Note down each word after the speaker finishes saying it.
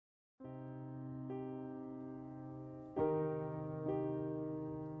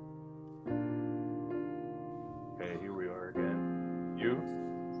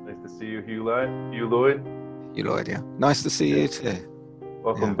see you, Huw Lloyd. Huw Lloyd. Huw Lloyd, yeah. Nice to see you too.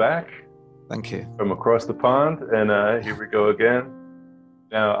 Welcome back. Thank you. From across the pond, and here we go again.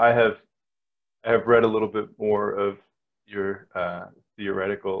 Now, I have read a little bit more of your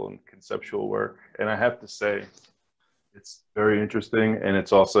theoretical and conceptual work, and I have to say, it's very interesting, and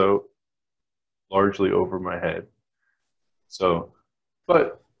it's also largely over my head. So,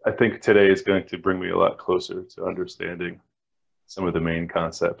 but I think today is going to bring me a lot closer to understanding some of the main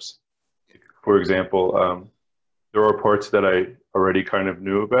concepts. For example, there are parts that I already kind of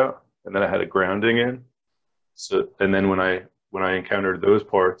knew about and that I had a grounding in. So, and then when I encountered those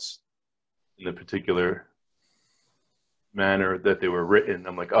parts in the particular manner that they were written,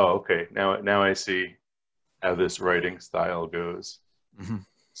 I'm like, oh, okay, now I see how this writing style goes. Mm-hmm.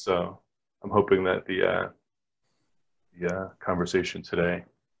 So I'm hoping that the conversation today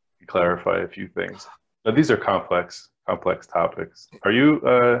can clarify a few things. Now, these are complex topics. Are you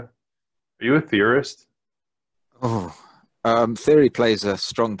a theorist? Oh, theory plays a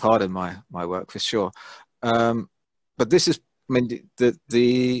strong part in my work for sure. But this is, I mean,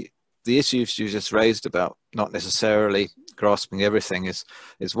 the issues you just raised about not necessarily grasping everything is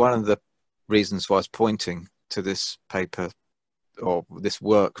one of the reasons why I was pointing to this paper or this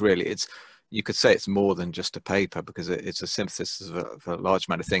work. Really, you could say it's more than just a paper because it's a synthesis of a large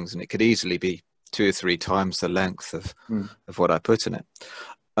amount of things, and it could easily be 2 or 3 times the length of what I put in it.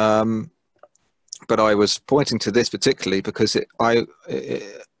 But I was pointing to this particularly because I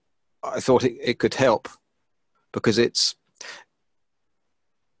thought it could help, because you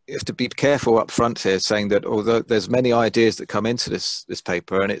have to be careful up front here, saying that although there's many ideas that come into this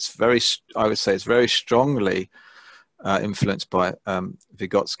paper, and I would say it's very strongly influenced by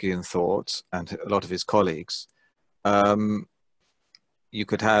Vygotskian thought and a lot of his colleagues. You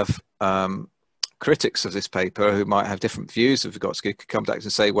could have critics of this paper who might have different views of Vygotsky could come back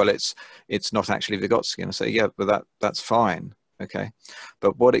and say, well, it's not actually Vygotsky, and I say, yeah, but that's fine, okay.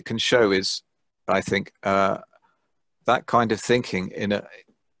 But what it can show is, I think, that kind of thinking in a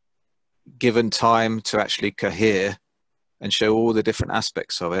given time to actually cohere and show all the different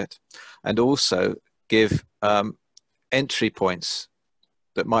aspects of it, and also give entry points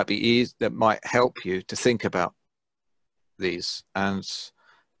that might be easy, that might help you to think about these. And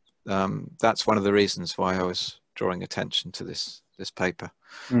that's one of the reasons why I was drawing attention to this paper.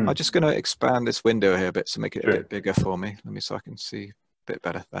 I'm just going to expand this window here a bit to make it a bit bigger for me. Let me, so I can see a bit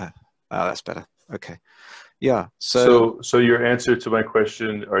better there. That's better. Okay. Yeah. So your answer to my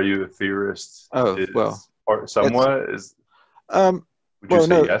question, are you a theorist? Oh, well, somewhat is. Would you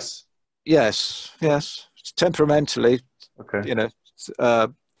say yes? Yes. Temperamentally, okay.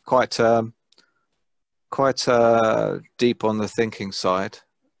 Quite deep on the thinking side.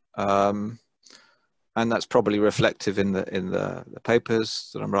 And that's probably reflective in the papers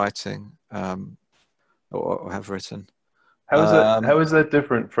that I'm writing or have written. How is that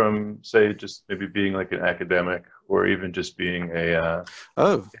different from, say, just maybe being like an academic, or even just being a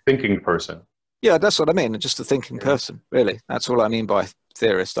thinking person? Yeah, that's what I mean. Just a thinking person, really. That's all I mean by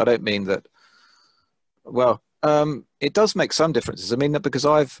theorist. I don't mean that. Well, it does make some differences. I mean, because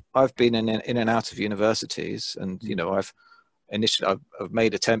I've been in and out of universities, and I've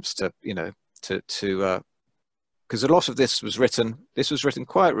made attempts to because a lot of this was written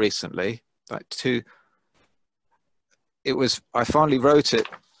quite recently, I finally wrote it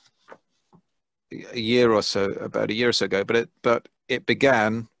about a year or so ago, but it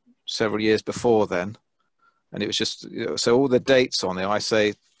began several years before then, and it was just, so all the dates on there, I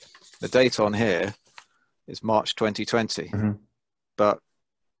say the date on here is March 2020, but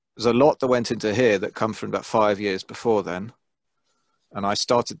there's a lot that went into here that come from about 5 years before then. And I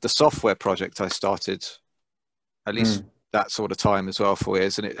started the software project. I started at least that sort of time as well, 4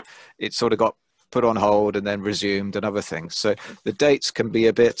 years, and it sort of got put on hold and then resumed and other things. So the dates can be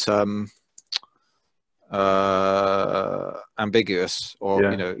a bit ambiguous,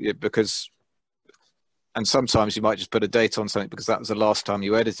 or because, and sometimes you might just put a date on something because that was the last time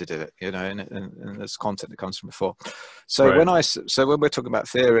you edited it, and there's content that comes from before. So when we're talking about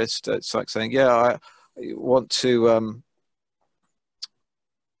theorist, it's like saying, yeah, I want to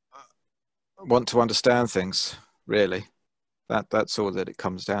understand things, really. That's all that it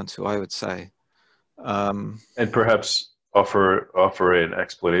comes down to, I would say. And perhaps offer an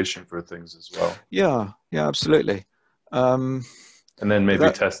explanation for things as well. Yeah, absolutely. And then maybe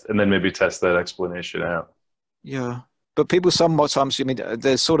test that explanation out. Yeah, but people sometimes,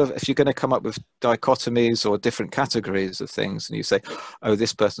 there's sort of, if you're going to come up with dichotomies or different categories of things, and you say, oh,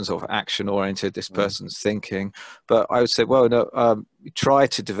 this person's sort of action oriented, this person's thinking, but I would say, well, no, try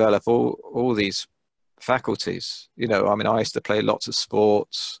to develop all these faculties. You know, I mean, I used to play lots of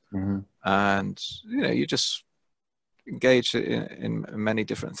sports, Mm-hmm. and you know, you just engage in many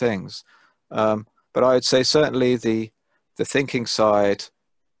different things. But I would say certainly the thinking side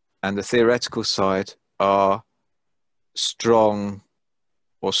and the theoretical side are strong,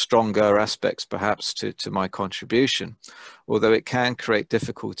 or stronger aspects perhaps to my contribution, although it can create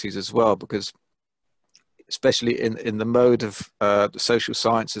difficulties as well, because especially in the mode of the social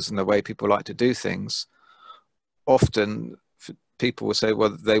sciences and the way people like to do things, often people will say, well,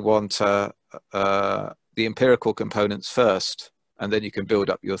 they want the empirical components first, and then you can build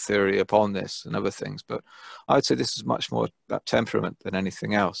up your theory upon this and other things. But I'd say this is much more about temperament than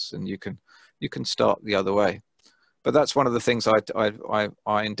anything else, and you can start the other way. But that's one of the things I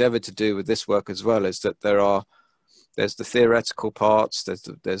endeavored to do with this work as well, is that there's the theoretical parts, there's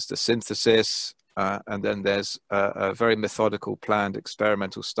the synthesis, and then there's a very methodical, planned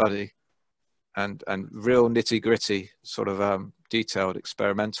experimental study, and real nitty-gritty sort of detailed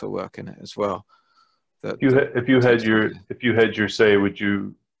experimental work in it as well. If you had your say, would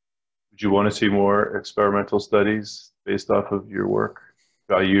you want to see more experimental studies based off of your work,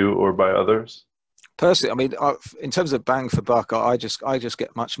 by you or by others? Personally, I mean, in terms of bang for buck, I just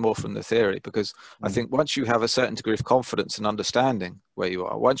get much more from the theory, because I think once you have a certain degree of confidence and understanding where you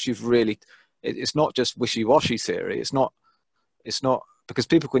are, once you've really, it's not just wishy-washy theory. It's not because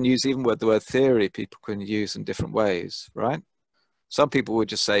people can use, even with the word theory, people can use in different ways, right? Some people would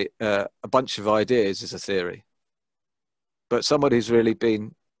just say a bunch of ideas is a theory, but somebody who's really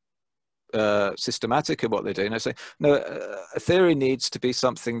been systematic in what they do, they say, no, a theory needs to be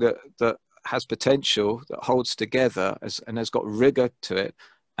something that has potential, that holds together, and has got rigor to it,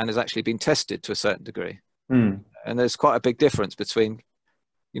 and has actually been tested to a certain degree. And there's quite a big difference between,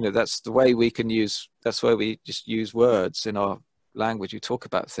 you know, that's the way we just use words in our language. You talk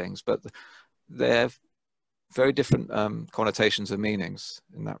about things, but they're very different connotations and meanings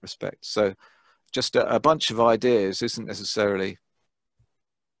in that respect. So just a bunch of ideas isn't necessarily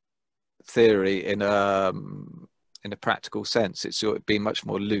theory in a practical sense. It's being much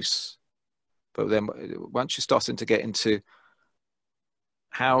more loose. But then once you're starting to get into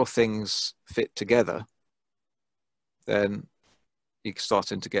how things fit together, then you're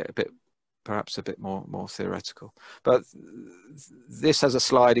starting to get perhaps a bit more theoretical. But this has a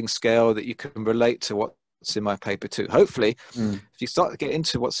sliding scale that you can relate to what's in my paper too. Hopefully, if you start to get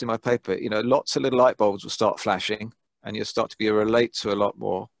into what's in my paper, you know, lots of little light bulbs will start flashing, and you'll start to be able to relate to a lot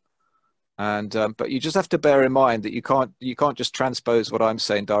more. And but you just have to bear in mind that you can't just transpose what I'm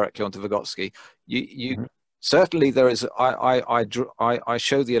saying directly onto Vygotsky. You certainly, there is. I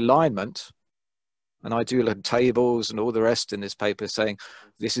show the alignment, and I do tables and all the rest in this paper, saying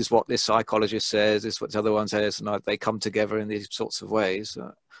this is what this psychologist says, this is what the other one says, and they come together in these sorts of ways.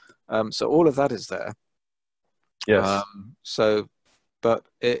 So all of that is there. Yes. So, but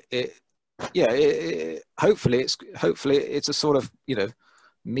hopefully it's a sort of, you know,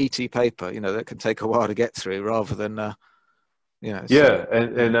 meaty paper, you know, that can take a while to get through, rather than you know. Yeah,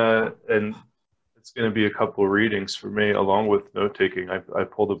 and it's going to be a couple of readings for me, along with note taking. I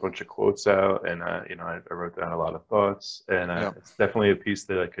pulled a bunch of quotes out, and you know, I wrote down a lot of thoughts, and it's definitely a piece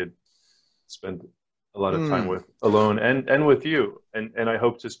that I could spend a lot of time with alone, and with you, and I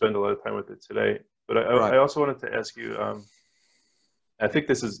hope to spend a lot of time with it today. But I also wanted to ask you, I think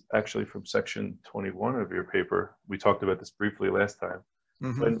this is actually from section 21 of your paper. We talked about this briefly last time.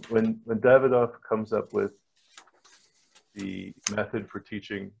 When Davydov comes up with the method for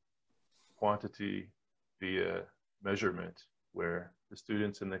teaching quantity via measurement, where the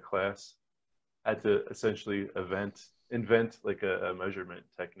students in the class had to essentially invent like a measurement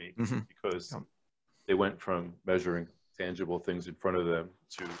technique, because they went from measuring tangible things in front of them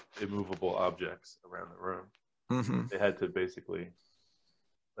to immovable objects around the room. They had to basically,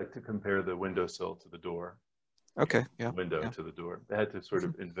 like, to compare the windowsill to the door. Window to the door. They had to sort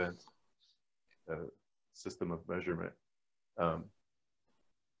of invent a system of measurement.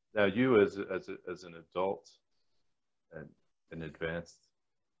 Now, you as an adult and an advanced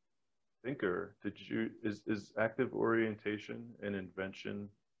thinker, is active orientation an invention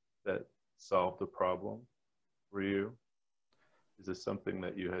that solved a problem for you? Is this something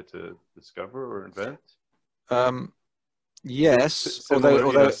that you had to discover or invent? Yes,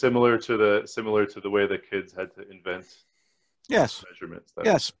 similar to the way the kids had to invent measurements.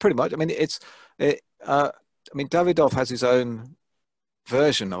 Yes, pretty much. I mean, I mean, Davydov has his own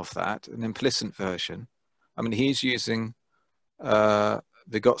version of that, an implicit version. I mean, he's using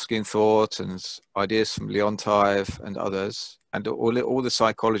Vygotskian thought and ideas from Leontief and others, and all the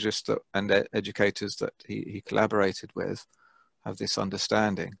psychologists and educators that he collaborated with have this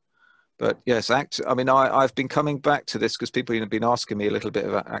understanding. But yes, I mean, I've been coming back to this because people have been asking me a little bit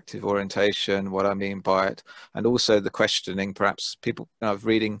about active orientation, what I mean by it, and also the questioning. Perhaps people,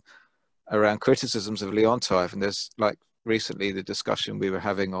 reading around criticisms of Leontief, and there's like recently the discussion we were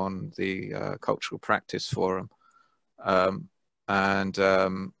having on the Cultural Practice Forum, and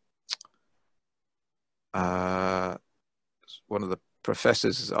one of the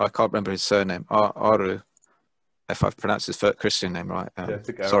professors, I can't remember his surname, Aru, if I've pronounced his Christian name right.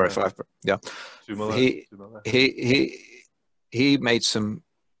 Sorry if I've, yeah. He made some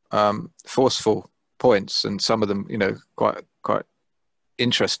forceful points, and some of them, quite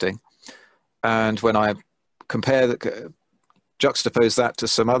interesting. And when I juxtapose that to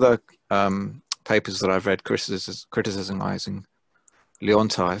some other papers that I've read criticizing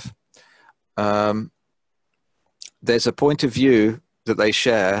Leontief, there's a point of view that they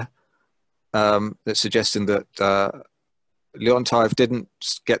share that's suggesting that Leontief didn't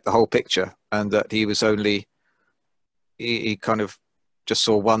get the whole picture, and that he was he kind of just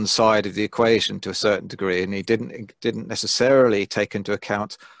saw one side of the equation to a certain degree, and he didn't necessarily take into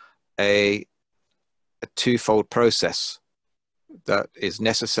account a twofold process that is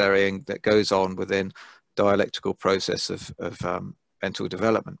necessary and that goes on within dialectical process of mental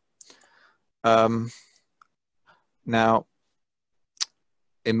development. Now,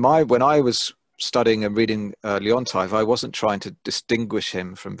 when I was studying and reading Leontief, I wasn't trying to distinguish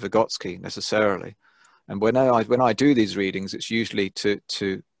him from Vygotsky necessarily. And when I do these readings, it's usually to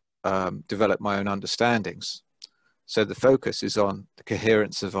develop my own understandings. So the focus is on the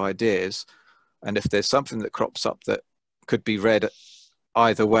coherence of ideas. And if there's something that crops up that could be read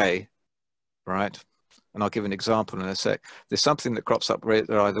either way, right? And I'll give an example in a sec. There's something that crops up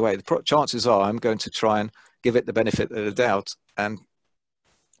either way. The chances are I'm going to try and give it the benefit of the doubt and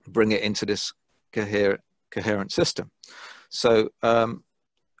bring it into this coherent system. So there's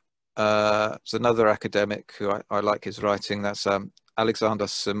another academic who I like his writing. That's Alexander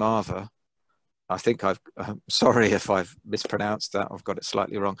Simava. I think I'm sorry if I've mispronounced that. I've got it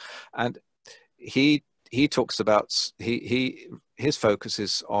slightly wrong. And he talks about, his focus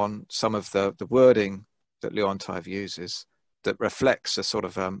is on some of the wording that Leontief uses that reflects a sort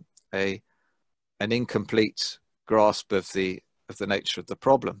of an incomplete grasp of the nature of the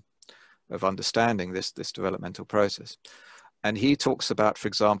problem of understanding this developmental process. And he talks about, for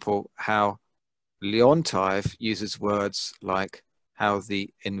example, how Leontief uses words like how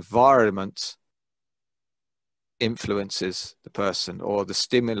the environment influences the person, or the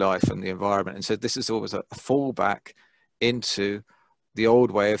stimuli from the environment, and said this is always a fallback into the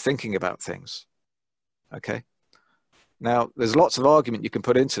old way of thinking about things. Okay. Now, there's lots of argument you can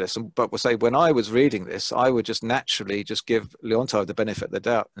put into this, but we'll say when I was reading this, I would just naturally just give Leontief the benefit of the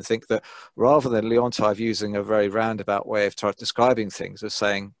doubt and think that rather than Leontief using a very roundabout way of describing things, as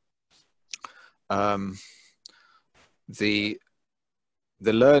saying the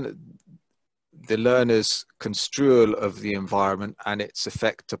learner's construal of the environment and its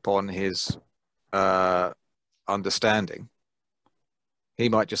effect upon his understanding, he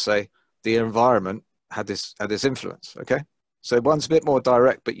might just say the environment had this influence. Okay, so one's a bit more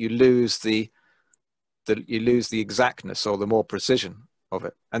direct, but you lose the exactness or the more precision of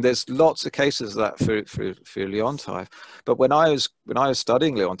it. And there's lots of cases of that for Leontief. But when I was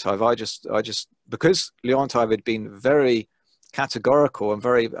studying Leontief, I just because Leontief had been very categorical and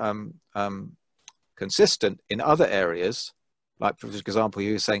very consistent in other areas, like for example,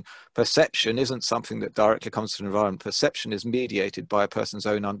 you were saying perception isn't something that directly comes from the environment. Perception is mediated by a person's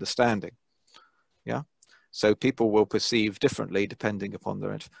own understanding. Yeah, so people will perceive differently depending upon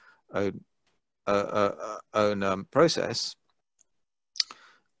their own process.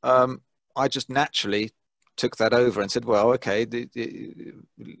 I just naturally took that over and said, well, okay,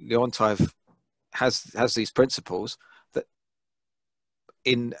 Leontief has these principles that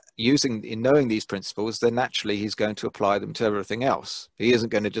in knowing these principles, then naturally he's going to apply them to everything else. He isn't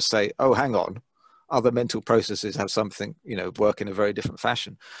going to just say, oh, hang on, other mental processes have something, work in a very different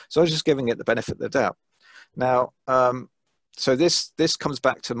fashion. So I was just giving it the benefit of the doubt. Now, so this comes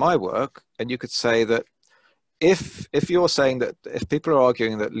back to my work, and you could say that if you're saying that if people are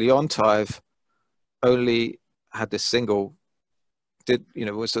arguing that Leontief only had this was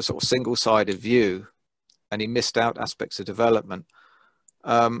a sort of single-sided view, and he missed out aspects of development,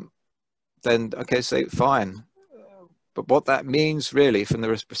 then okay, say fine. But what that means really, from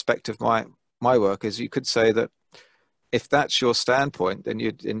the perspective of my work, is you could say that if that's your standpoint, then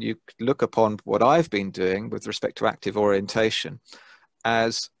you look upon what I've been doing with respect to active orientation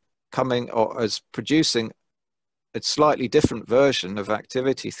as producing a slightly different version of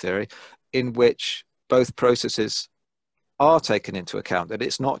activity theory, in which both processes are taken into account, that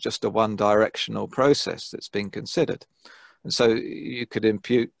it's not just a one-directional process that's being considered. And so you could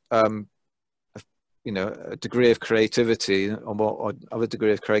impute, a degree of creativity, or other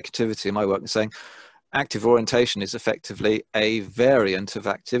degree of creativity in my work, and saying active orientation is effectively a variant of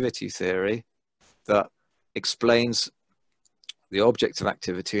activity theory that explains the object of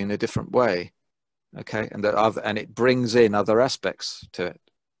activity in a different way. Okay, and it brings in other aspects to it.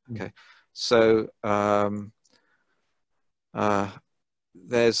 Okay, so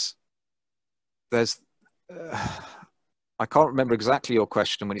there's I can't remember exactly your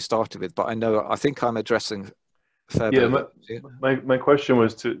question when you started with, but I think I'm addressing a fair bit of it. My question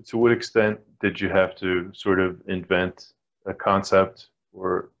was to what extent did you have to sort of invent a concept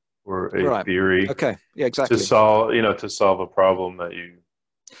or a theory exactly, to solve a problem that you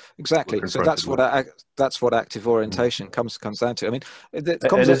exactly. So that's what active orientation comes down to. I mean,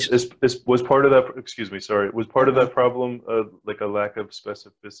 was part of that. Excuse me, sorry. Was part of that problem like a lack of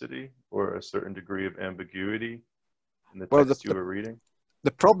specificity or a certain degree of ambiguity in the text you were reading?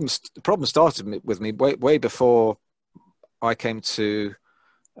 The problem started with me way before I came to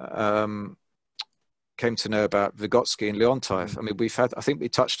know about Vygotsky and Leontief. I mean, I think we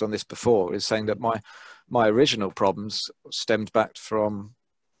touched on this before, is saying that my original problems stemmed back from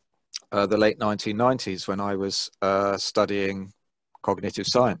the late 1990s when I was studying cognitive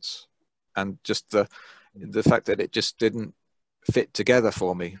science, and just the fact that it just didn't fit together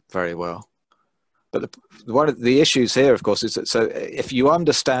for me very well. But one of the issues here, of course, is that so if you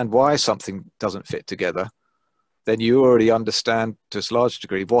understand why something doesn't fit together, then you already understand to a large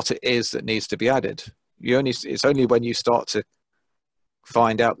degree what it is that needs to be added. It's only when you start to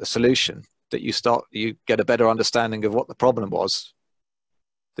find out the solution that you get a better understanding of what the problem was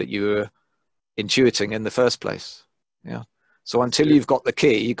that you were intuiting in the first place. Yeah. So until you've got the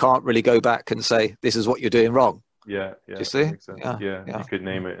key, you can't really go back and say, this is what you're doing wrong. Yeah. Do you see? Yeah. You could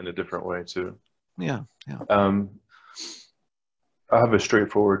name it in a different way too. Yeah. I have a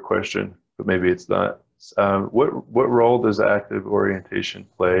straightforward question, but maybe it's not. What role does active orientation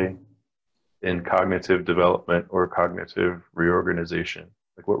play in cognitive development or cognitive reorganization?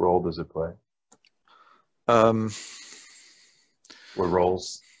 Like, what role does it play? What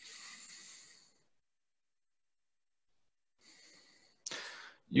roles?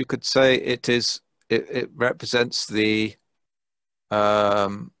 You could say it represents the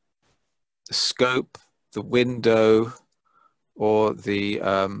scope, the window, or the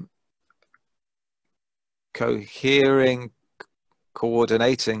cohering,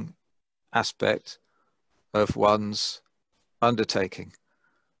 coordinating aspect of one's undertaking.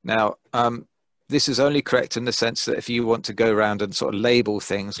 Now, this is only correct in the sense that if you want to go around and sort of label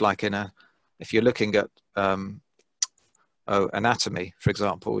things, like if you're looking at anatomy, for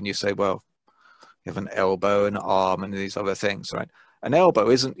example, and you say, well, you have an elbow, an arm, and these other things, right? An elbow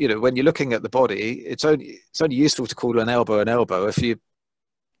isn't, when you're looking at the body, it's only useful to call an elbow if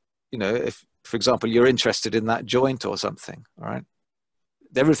if, for example, you're interested in that joint or something, all right?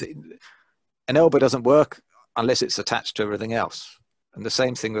 An elbow doesn't work unless it's attached to everything else. And the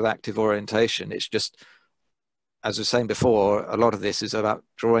same thing with active orientation. It's just, as I was saying before, a lot of this is about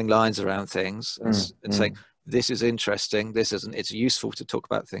drawing lines around things and saying, this is interesting, this isn't. It's useful to talk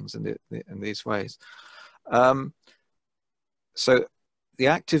about things in these ways. So the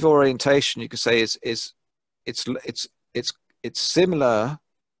active orientation, you could say, it's similar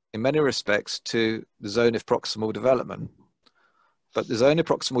in many respects to the zone of proximal development, but the zone of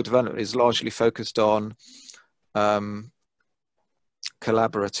proximal development is largely focused on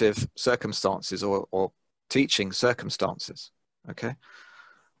collaborative circumstances or teaching circumstances. Okay,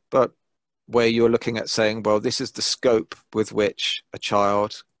 but where you're looking at saying, well, this is the scope with which a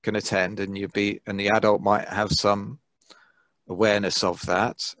child can attend, and the adult might have some awareness of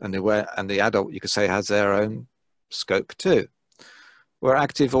that, and the adult, you could say, has their own scope too. Where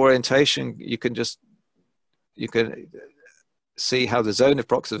active orientation, you can see how the zone of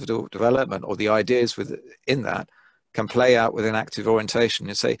proximal development, or the ideas within that, can play out within active orientation.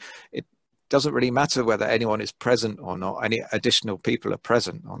 You say it doesn't really matter whether anyone is present or not, any additional people are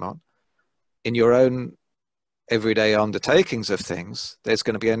present or not. In your own everyday undertakings of things, there's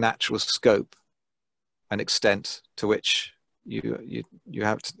going to be a natural scope and extent to which you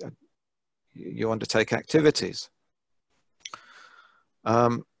undertake activities.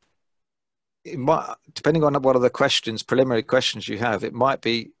 Depending on what other preliminary questions you have, it might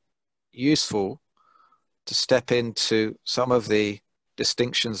be useful to step into some of the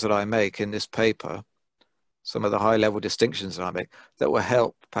distinctions that I make in this paper, some of the high-level distinctions that I make, that will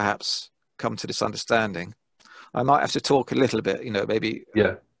help perhaps come to this understanding. I might have to talk a little bit, maybe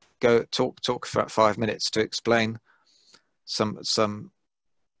go talk for 5 minutes to explain some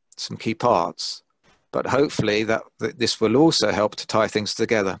key parts, but hopefully that this will also help to tie things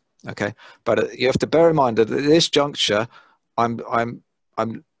together. Okay, but you have to bear in mind that at this juncture, I'm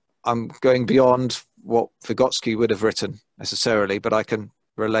going beyond what Vygotsky would have written necessarily, but I can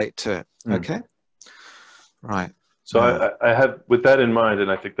relate to it. Okay, right. So I have, with that in mind,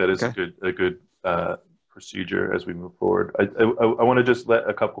 and I think that is okay. a good procedure as we move forward. I want to just let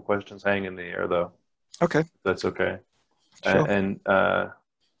a couple questions hang in the air, though. Okay, if that's okay. Sure. And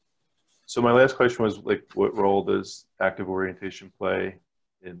so my last question was, like, what role does active orientation play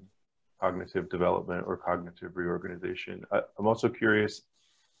in cognitive development or cognitive reorganization? I'm also curious,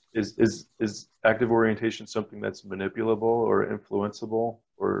 is active orientation something that's manipulable or influenceable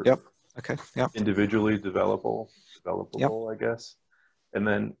or Yep. Okay. Yep. individually developable, Yep. I guess? And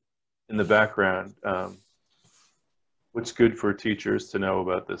then in the background, what's good for teachers to know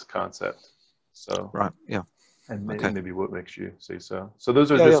about this concept? So Right. Yeah. and Okay. maybe what makes you say so. So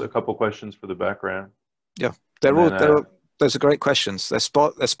those are Yeah, just yeah. a couple questions for the background. Yeah, And those are great questions. They're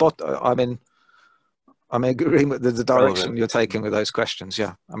spot. I'm in agreement with the direction relevant. you're taking with those questions.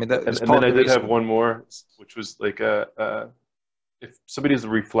 Yeah, I mean, And, it's and then part I of the did have reason. one more, which was like if somebody's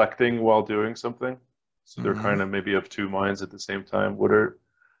reflecting while doing something, so they're Mm-hmm. kind of maybe of two minds at the same time. What are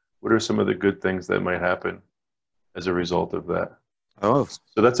some of the good things that might happen as a result of that? Oh,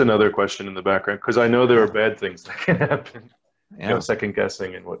 So that's another question in the background, because I know there are yeah, bad things that can happen, yeah. second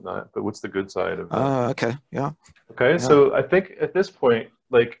guessing and whatnot. But what's the good side of that? Okay, yeah, Okay, yeah. so I think at this point,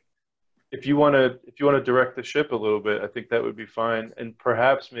 like, if you want to direct the ship a little bit, I think that would be fine, and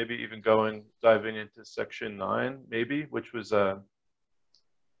perhaps maybe even diving into section 9, maybe, which was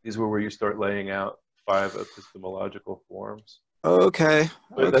these were where you start laying out 5 epistemological forms. Okay,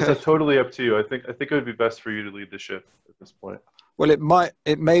 But that's okay. totally up to you. I think it would be best for you to lead the ship at this point. Well,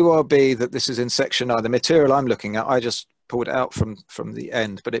 it may well be that this is in section 9. The material I'm looking at, I just pulled it out from the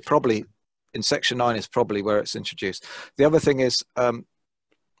end, but it probably in section 9 is probably where it's introduced. The other thing is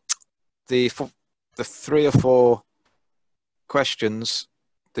the 3 or 4 questions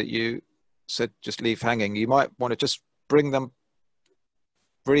that you said just leave hanging. You might want to just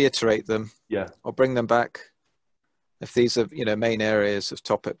reiterate them, Yeah, or bring them back if these are main areas of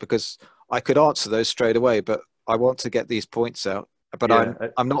topic, because I could answer those straight away, but I want to get these points out. But yeah,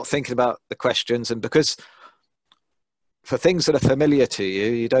 I'm not thinking about the questions, and because for things that are familiar to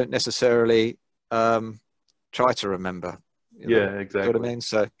you, you don't necessarily try to remember. yeah, You know what I exactly. mean?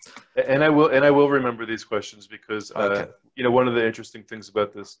 So, And I will remember these questions because okay, one of the interesting things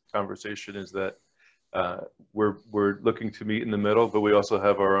about this conversation is that we're looking to meet in the middle, but we also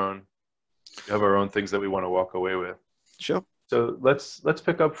have our own things that we want to walk away with. sure. So let's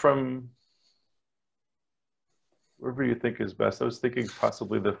pick up from wherever you think is best. I was thinking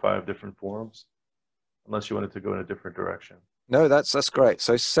possibly the 5 different forms, unless you wanted to go in a different direction. No, that's great.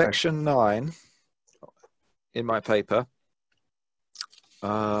 So section 9 in my paper.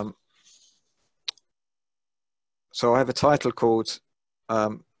 So I have a title called,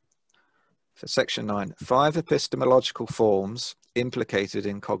 for section 9, 5 epistemological forms implicated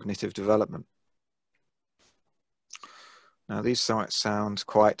in cognitive development. Now these might sound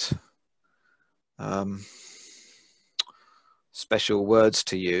quite special words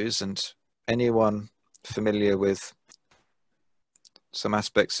to use, and anyone familiar with some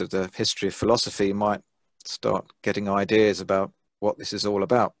aspects of the history of philosophy might start getting ideas about what this is all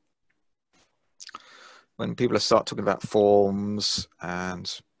about. When people start talking about forms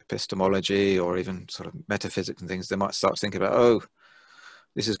and epistemology, or even sort of metaphysics and things, they might start thinking about, oh,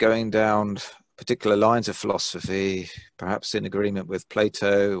 this is going down particular lines of philosophy, perhaps in agreement with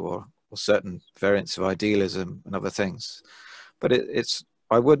Plato or certain variants of idealism and other things. But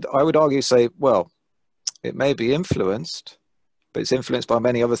I would argue, say, well, it may be influenced, but it's influenced by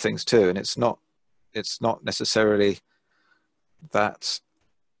many other things too, and it's not necessarily that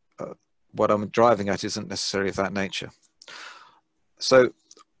what I'm driving at isn't necessarily of that nature. So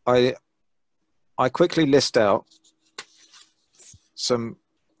I quickly list out some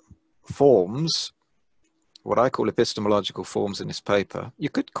forms, what I call epistemological forms in this paper. You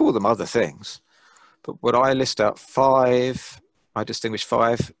could call them other things, but what I list out I distinguish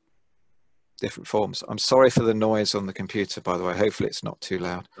 5 different forms. I'm sorry for the noise on the computer, by the way. Hopefully it's not too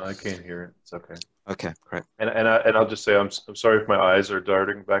loud. No, I can't hear it. It's okay. Okay, great. And I'll just say I'm sorry if my eyes are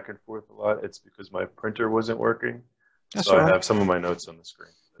darting back and forth a lot. It's because my printer wasn't working, That's so all I right. have some of my notes on the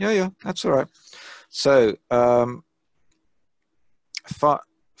screen. Yeah, that's all right. So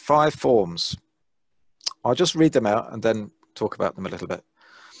 5 forms. I'll just read them out and then talk about them a little bit.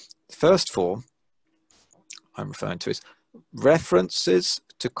 The first form I'm referring to is references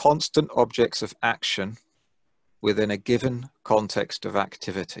to constant objects of action within a given context of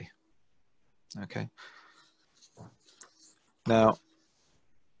activity. Okay. Now,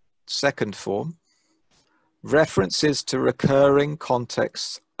 second form, references to recurring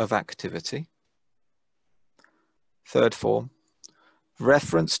contexts of activity. Third form,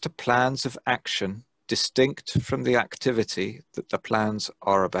 reference to plans of action distinct from the activity that the plans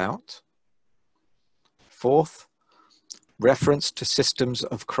are about. Fourth, reference to systems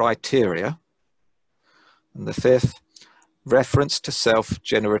of criteria. And the fifth, reference to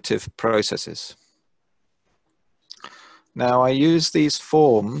self-generative processes. Now, I use these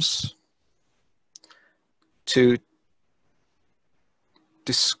forms to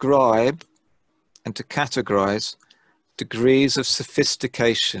describe and to categorize degrees of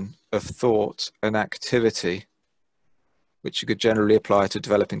sophistication of thought and activity, which you could generally apply to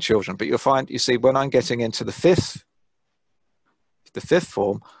developing children. But you'll find, you see, when I'm getting into the fifth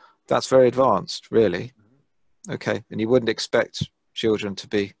form, that's very advanced, really. Okay, and you wouldn't expect children to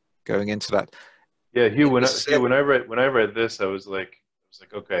be going into that. Yeah, Huw, when I read this, I was like,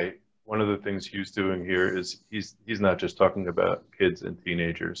 okay, one of the things Huw's doing here is he's not just talking about kids and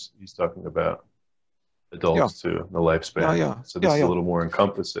teenagers. He's talking about adults too, the lifespan. So this is a little more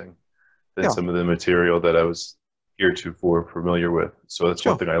encompassing than some of the material that I was heretofore familiar with. So that's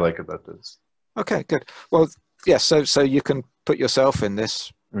one thing I like about this. Okay, good. Well, yes. So you can put yourself in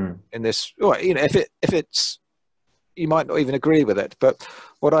this. In this, well, you know, if it's, you might not even agree with it, but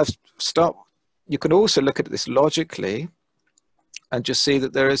you can also look at this logically and just see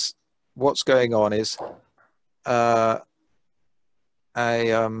that there is, what's going on is an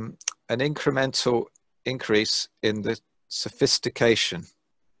incremental increase in the sophistication,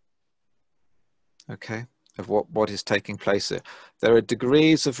 okay, of what is taking place there. There are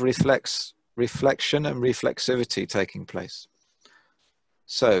degrees of reflection and reflexivity taking place.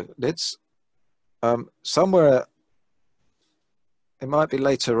 So let's, somewhere, it might be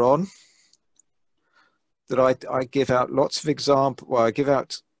later on, that I give out lots of examples, well, I give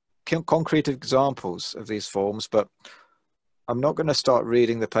out concrete examples of these forms, but I'm not going to start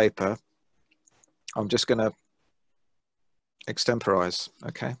reading the paper. I'm just going to extemporize,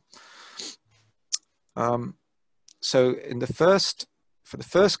 okay? So for the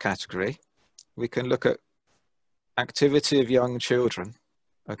first category, we can look at activity of young children,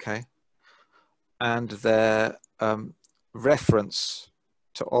 okay? And their reference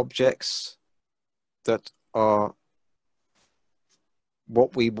to objects that are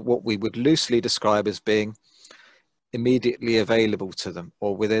what we would loosely describe as being immediately available to them,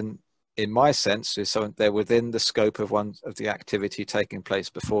 or within, in my sense, is something they're within the scope of one of the activity taking place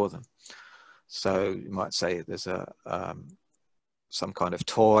before them. So you might say there's a some kind of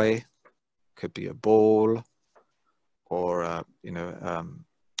toy, could be a ball, or a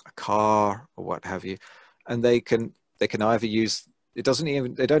car, or what have you, and they can either use, they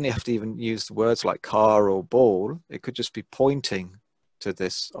don't have to even use the words like car or ball. It could just be pointing to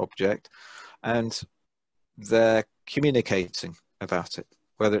this object, and they're communicating about it,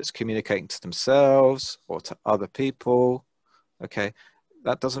 whether it's communicating to themselves or to other people. Okay,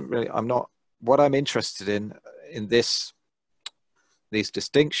 that doesn't really, what I'm interested in these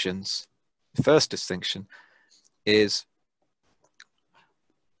distinctions, the first distinction is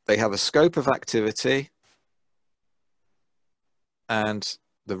they have a scope of activity, and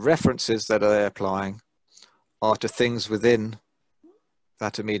the references that they're applying are to things within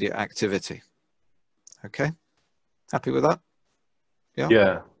that immediate activity. Okay, happy with that?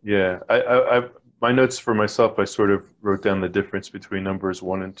 Yeah. I my notes for myself, I sort of wrote down the difference between numbers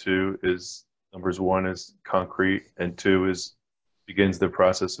 1 and 2 is numbers 1 is concrete and 2 begins the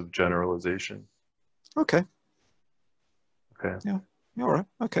process of generalization. Okay. Yeah. All right.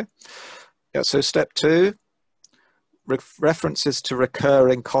 Okay. Yeah. So step 2, references to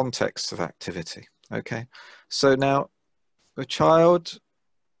recurring contexts of activity. Okay. So now the child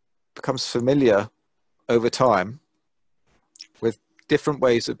becomes familiar over time with different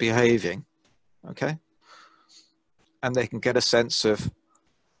ways of behaving. Okay. And they can get a sense of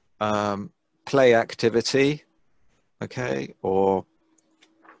play activity. Okay. Or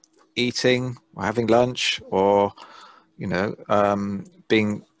eating or having lunch, or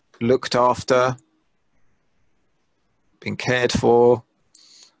being looked after, being cared for.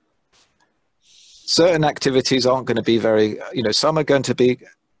 Certain activities aren't going to be very, some are going to be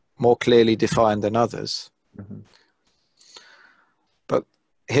more clearly defined than others. Mm-hmm. But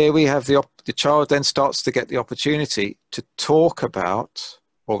here we have the child then starts to get the opportunity to talk about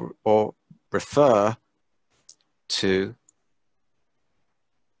or refer to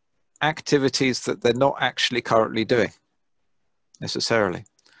activities that they're not actually currently doing necessarily.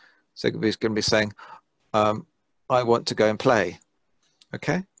 So he's going to be saying, I want to go and play,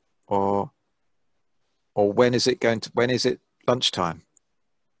 okay? Or when is it lunchtime?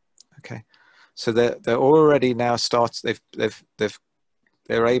 Okay. So they're already now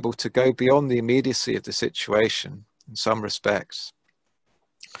they're able to go beyond the immediacy of the situation in some respects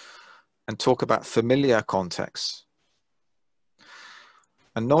and talk about familiar contexts.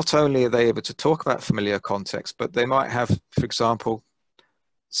 And not only are they able to talk about familiar contexts, but they might have, for example,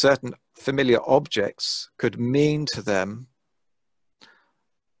 certain familiar objects could mean to them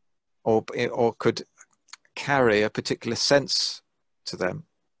or could carry a particular sense to them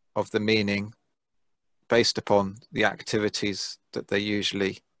of the meaning based upon the activities that they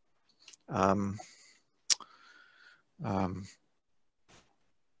usually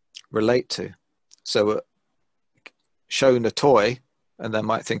relate to. So shown a toy, and they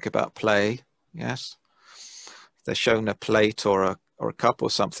might think about play, yes. If they're shown a plate or a cup or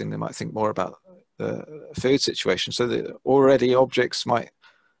something, they might think more about the food situation. So the already objects might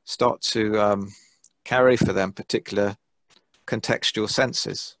start to carry for them particular contextual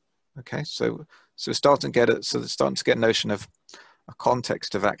senses. Okay, so we're starting to get it. So they're starting to get a notion of a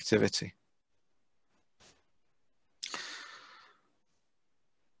context of activity.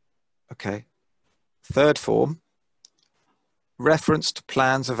 Okay, third form, reference to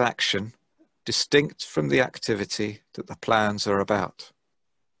plans of action distinct from the activity that the plans are about.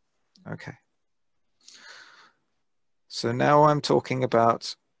 Okay. So now I'm talking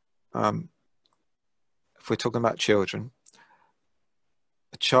about, if we're talking about children,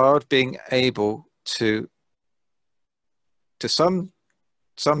 a child being able to some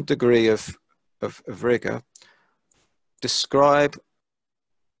degree of rigor, describe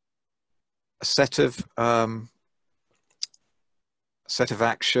a set of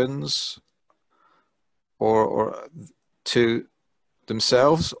actions or to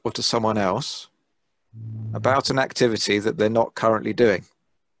themselves or to someone else about an activity that they're not currently doing.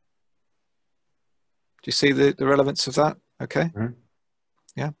 Do you see the relevance of that? Okay. Mm-hmm.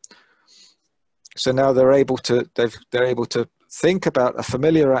 Yeah. So now they're able to think about a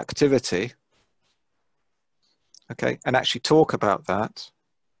familiar activity, okay, and actually talk about that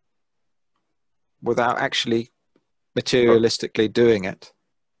without actually materialistically doing it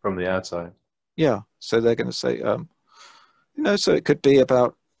from the outside. Yeah. So they're going to say, so it could be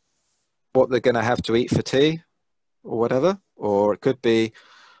about what they're going to have to eat for tea or whatever, or it could be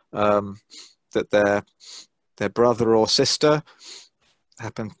that their brother or sister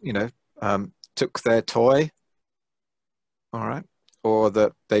took their toy, all right, or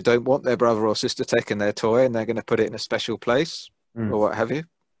that they don't want their brother or sister taking their toy and they're going to put it in a special place or what have you,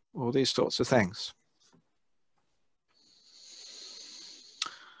 all these sorts of things.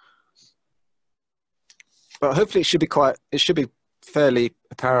 But hopefully it should be fairly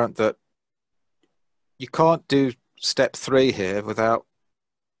apparent that you can't do step 3 here without,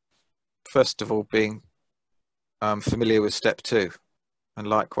 first of all, being familiar with step 2 and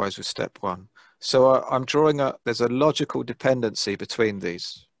likewise with step 1. So I'm drawing there's a logical dependency between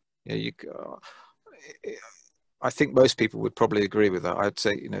these. I think most people would probably agree with that. I'd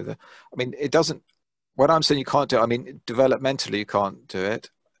say, it doesn't, when I'm saying you can't do it, I mean, developmentally you can't do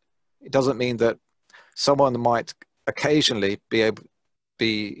it. It doesn't mean that someone might occasionally a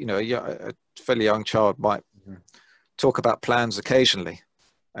fairly young child might talk about plans occasionally,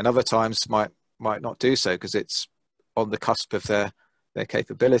 and other times might not do so because it's on the cusp of their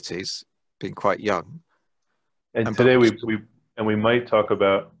capabilities, being quite young. And today we might talk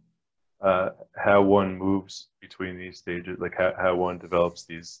about how one moves between these stages, like how one develops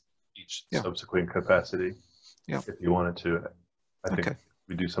each subsequent capacity. Yeah. If you wanted to, I think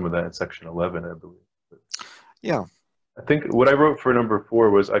we do some of that in section 11, I believe. But yeah. I think what I wrote for number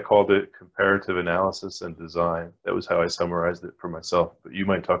 4 was I called it comparative analysis and design. That was how I summarized it for myself, but you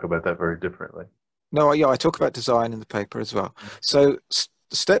might talk about that very differently. No, yeah, I talk about design in the paper as well. So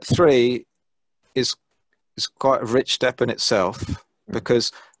step 3 is quite a rich step in itself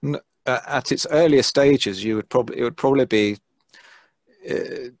because at its earlier stages, it would probably be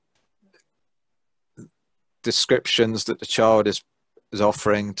descriptions that the child is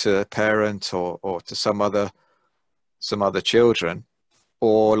offering to a parent or to some other children,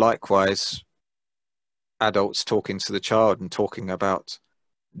 or likewise adults talking to the child and talking about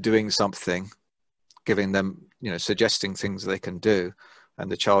doing something, giving them, suggesting things they can do,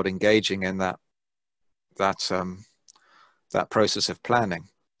 and the child engaging in that process of planning.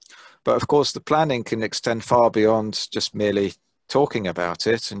 But of course, the planning can extend far beyond just merely talking about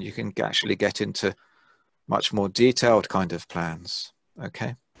it, and you can actually get into much more detailed kind of plans.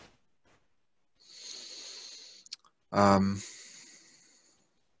 Okay.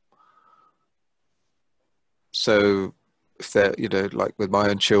 So if they're, you know, like with my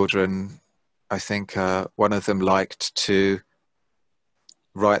own children, I think one of them liked to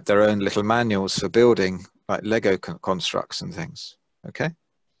write their own little manuals for building, like Lego constructs and things. Okay.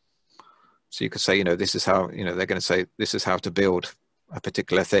 So you could say, you know, this is how, you know, they're going to say, this is how to build a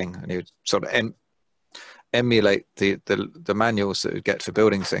particular thing. And you would sort of emulate the manuals that we get for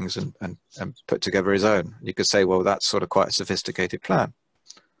building things and put together his own. You could say, well, that's sort of quite a sophisticated plan.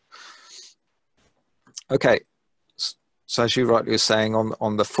 Okay. So as you rightly were saying,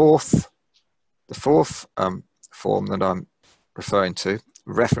 on the fourth form that I'm referring to,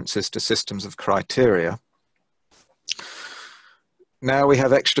 references to systems of criteria. Now we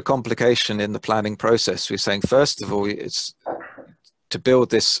have extra complication in the planning process. We're saying, first of all, it's to build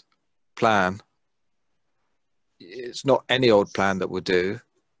this plan. It's not any old plan that would do.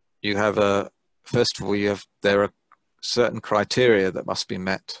 You have first of all, there are certain criteria that must be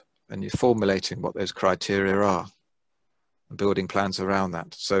met, and you're formulating what those criteria are and building plans around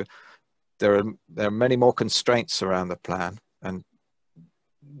that. So there are many more constraints around the plan, and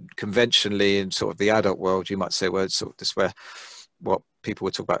conventionally in sort of the adult world, you might say, well, it's sort of this where what people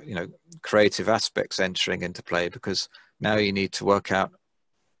would talk about, you know, creative aspects entering into play, because now you need to work out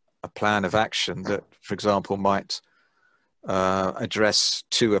a plan of action that, for example, might address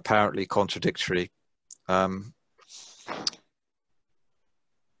two apparently contradictory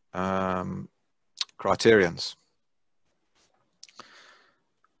criterions.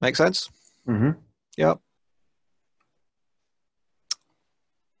 Make sense? Mm-hmm. Yeah.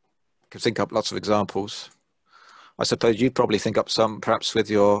 Can think up lots of examples. I suppose you'd probably think up some, perhaps with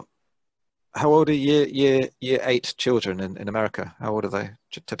your, how old are year 8 children in America? How old are they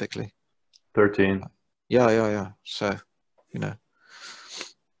typically? 13. Yeah. So, you know,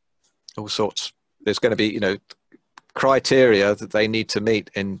 all sorts. There's going to be, you know, criteria that they need to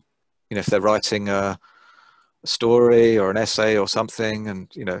meet in, you know, if they're writing a story or an essay or something, and,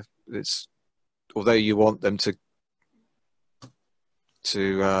 you know, it's, although you want them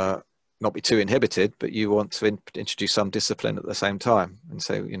to not be too inhibited, but you want to introduce some discipline at the same time, and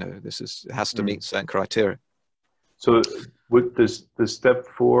say, you know, it has to meet certain criteria. So does step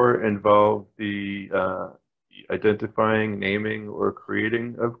 4 involve the identifying, naming, or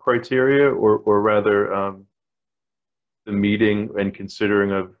creating of criteria, or rather the meeting and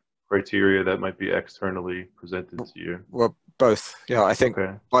considering of criteria that might be externally presented to you? Well, both. Yeah, I think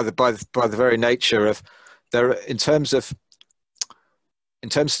okay. by the very nature of there, in terms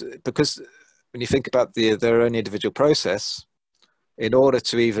because when you think about their own individual process, in order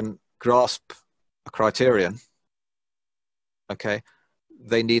to even grasp a criterion, okay,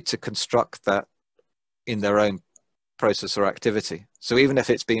 they need to construct that in their own process or activity. So even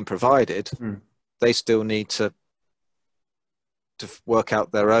if it's being provided, they still need to work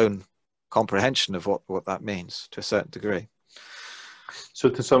out their own comprehension of what that means to a certain degree. So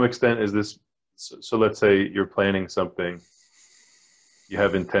to some extent, is this, so let's say you're planning something, you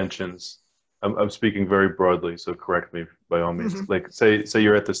have intentions. I'm speaking very broadly, so correct me by all means. Like say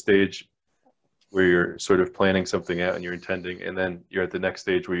you're at the stage where you're sort of planning something out and you're intending, and then you're at the next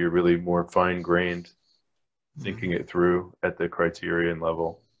stage where you're really more fine-grained, thinking it through at the criterion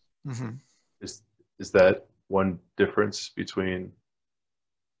level. Is that one difference between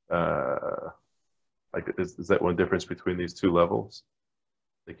is that one difference between these two levels?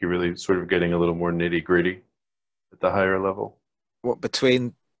 Like you're really sort of getting a little more nitty-gritty at the higher level? What,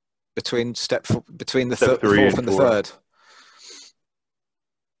 between the Step 3 fourth and the 4. third?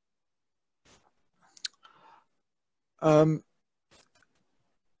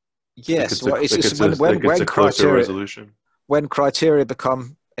 Yes, well, it's just when criteria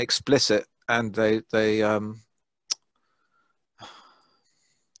become explicit, and they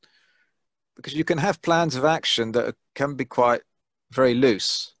because you can have plans of action that can be quite very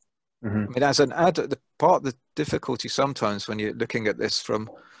loose. I mean, as an adult, part of the difficulty sometimes when you're looking at this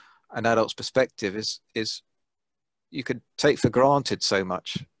from an adult's perspective is you could take for granted so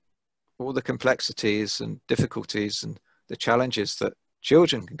much, all the complexities and difficulties and the challenges that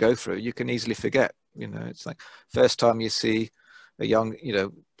children can go through. You can easily forget. You know, it's like first time you see a young, you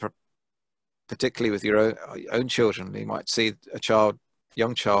know, particularly with your own children, you might see a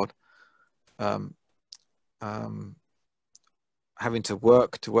young child having to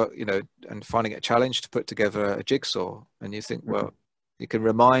work, you know, and finding it a challenge to put together a jigsaw. And you think, well, it can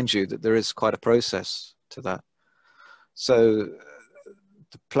remind you that there is quite a process to that. So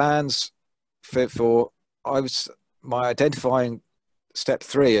the plans my identifying step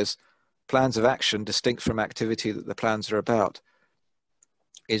 3 as plans of action distinct from activity that the plans are about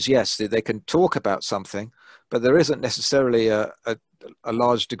is, yes, they can talk about something, but there isn't necessarily a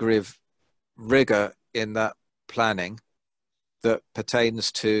large degree of rigor in that planning that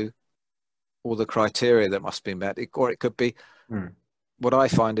pertains to all the criteria that must be met, or it could be what I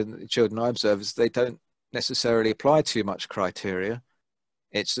find in the children I observe is they don't necessarily apply too much criteria.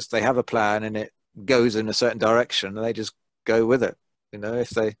 It's just they have a plan and it goes in a certain direction and they just go with it. You know, if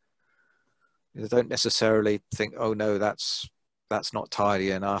they don't necessarily think, oh no, that's not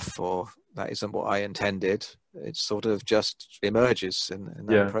tidy enough, or that isn't what I intended. It sort of just emerges in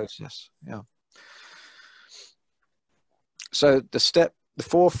that process. Yeah. So the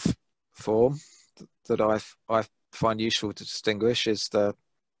fourth form that I find useful to distinguish is the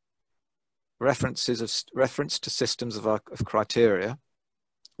reference to systems of criteria,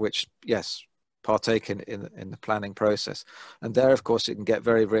 which, yes, partake in the planning process. And there, of course, it can get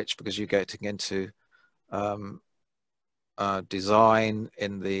very rich because you're getting into design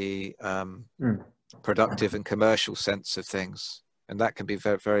in the productive and commercial sense of things. And that can be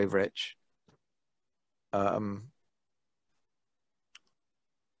very, very rich.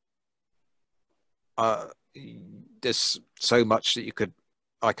 There's so much that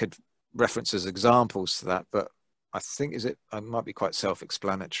I could reference as examples to that, but I think it might be quite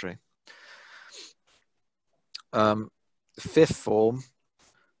self-explanatory. The fifth form,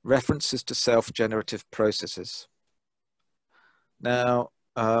 references to self-generative processes. Now,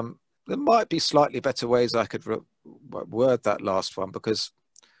 there might be slightly better ways I could word that last one, because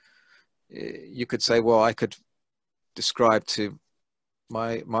you could say, well, I could describe to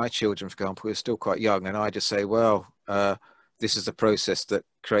my children, for example, who are still quite young, and I just say, well, this is a process that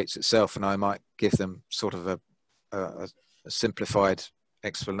creates itself, and I might give them sort of a simplified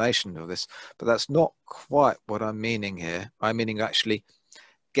explanation of this, but that's not quite what I'm meaning here. I'm meaning actually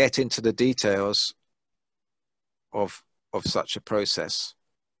get into the details of such a process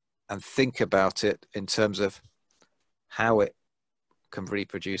and think about it in terms of how it can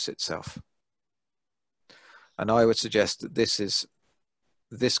reproduce itself. And I would suggest that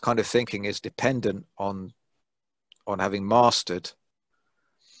this kind of thinking is dependent on having mastered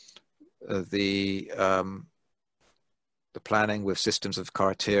the planning with systems of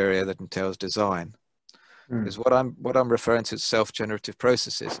criteria that entails design. Because what I'm referring to as self-generative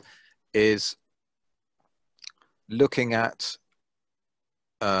processes is looking at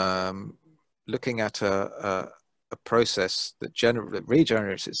a process that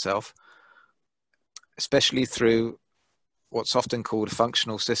regenerates itself, especially through what's often called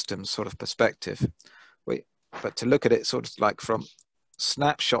functional systems sort of perspective. But to look at it sort of like from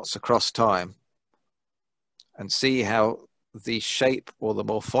snapshots across time and see how the shape or the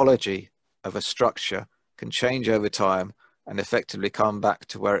morphology of a structure can change over time and effectively come back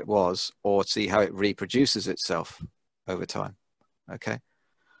to where it was, or see how it reproduces itself over time. Okay.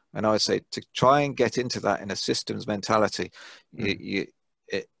 And I would say to try and get into that in a systems mentality,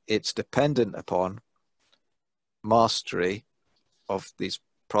 it's dependent upon mastery of these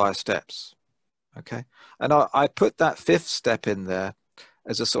prior steps. Okay. And I put that fifth step in there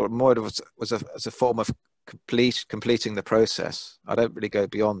as a sort of more as a form of completing the process. I don't really go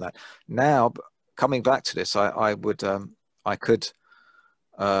beyond that. Now, coming back to this, I could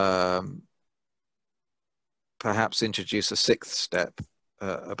perhaps introduce a sixth step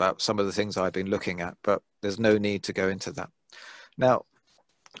about some of the things I've been looking at, but there's no need to go into that. Now,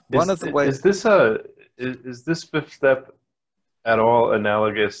 one of the ways is this fifth step at all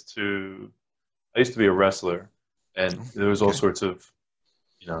analogous to? I used to be a wrestler, and there was all sorts of,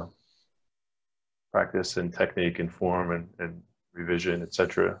 practice and technique and form and revision,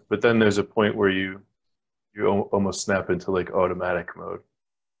 etc. But then there's a point where you almost snap into like automatic mode,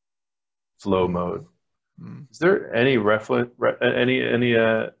 flow mode. Is there any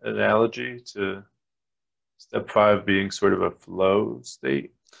analogy to step 5 being sort of a flow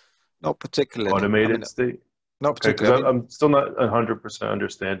state? Not particularly. Automated state? Not particularly. Because I'm still not 100%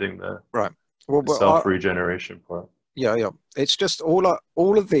 understanding the self-regeneration part. Yeah. It's just all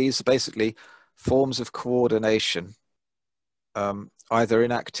of these are basically forms of coordination, either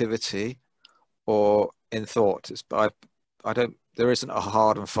in activity or in thought. There isn't a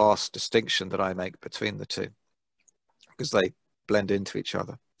hard and fast distinction that I make between the two, because they blend into each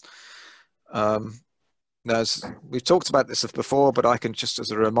other. Now, we've talked about this before, but I can just,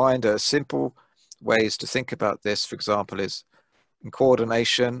 as a reminder, simple ways to think about this, for example, is in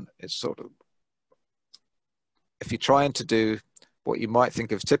coordination. It's sort of, if you're trying to do what you might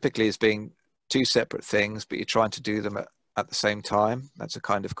think of typically as being two separate things, but you're trying to do them at the same time, that's a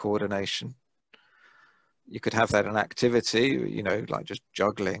kind of coordination. You could have that in activity, like just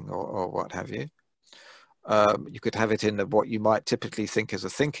juggling or what have you. You could have it in what you might typically think as a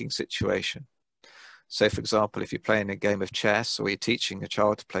thinking situation. So, for example, if you're playing a game of chess or you're teaching a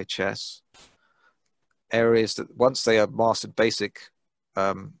child to play chess, areas that once they have mastered basic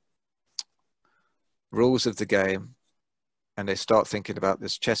rules of the game, and they start thinking about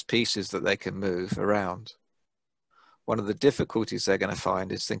this chess pieces that they can move around, one of the difficulties they're going to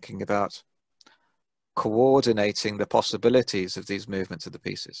find is thinking about coordinating the possibilities of these movements of the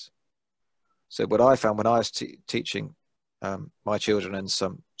pieces. So what I found when I was teaching my children and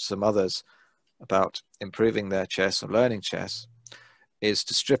some others about improving their chess or learning chess is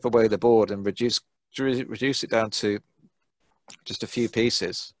to strip away the board and reduce it down to just a few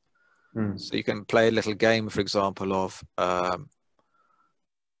pieces. So you can play a little game, for example, of I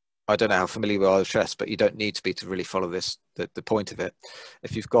don't know how familiar you are with chess, but you don't need to be to really follow this, the point of it.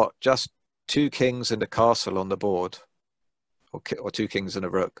 If you've got just 2 kings and a castle on the board, or 2 kings and a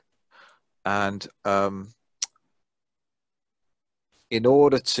rook, and in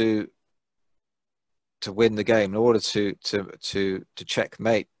order to win the game, in order to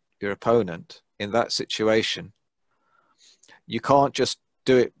checkmate your opponent in that situation, you can't just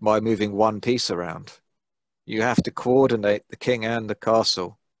do it by moving one piece around. You have to coordinate the king and the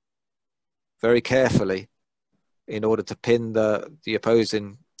castle very carefully in order to pin the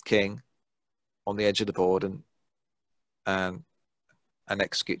opposing king on the edge of the board and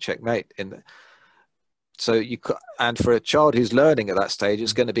execute checkmate. So and for a child who's learning at that stage,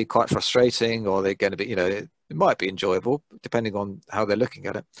 it's going to be quite frustrating, or they're going to be, you know, it might be enjoyable depending on how they're looking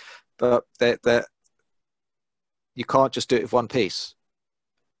at it, but you can't just do it with one piece.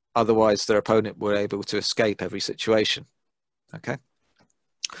 Otherwise, their opponent were able to escape every situation. Okay.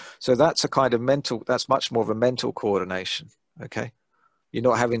 So that's a kind of that's much more of a mental coordination. Okay. You're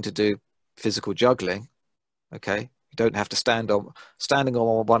not having to do physical juggling. Okay. You don't have to standing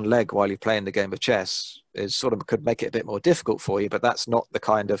on one leg while you're playing the game of chess is sort of could make it a bit more difficult for you, but that's not the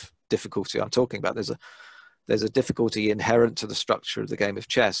kind of difficulty I'm talking about. There's a difficulty inherent to the structure of the game of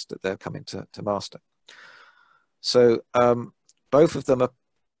chess that they're coming to master. So both of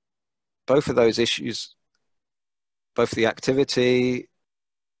those issues, both the activity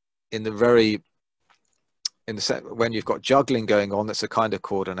when you've got juggling going on, that's a kind of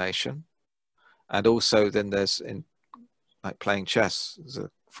coordination, and also then there's like playing chess is a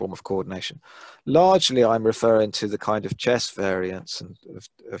form of coordination. Largely, I'm referring to the kind of chess variants and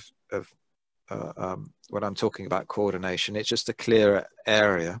when I'm talking about coordination. It's just a clearer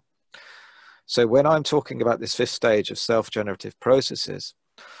area. So when I'm talking about this 5th stage of self-generative processes,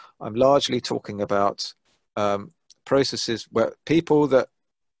 I'm largely talking about processes where people that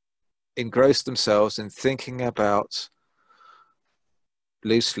engross themselves in thinking about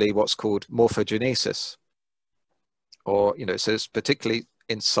loosely what's called morphogenesis, or, you know, so it's particularly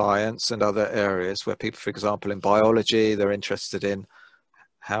in science and other areas where people, for example, in biology, they're interested in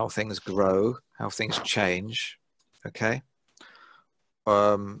how things grow, how things change. Okay.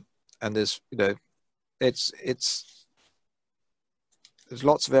 And there's, you know, there's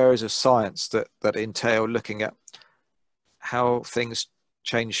lots of areas of science that entail looking at how things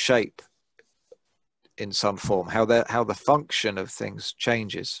change shape in some form, how the function of things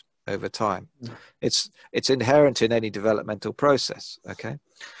changes over time. It's inherent in any developmental process. Okay,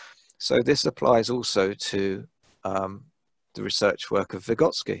 so this applies also to the research work of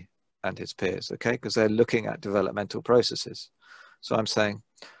Vygotsky and his peers. Okay, because they're looking at developmental processes. So I'm saying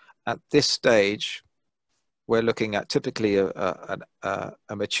at this stage we're looking at typically a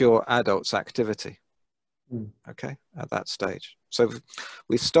mature adult's activity. Okay, at that stage. So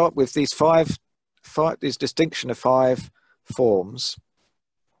we start with these this distinction of 5 forms.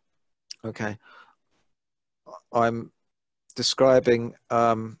 Okay, I'm describing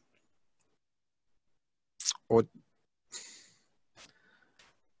or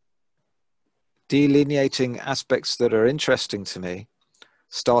delineating aspects that are interesting to me,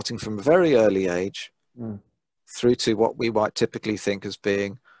 starting from a very early age through to what we might typically think as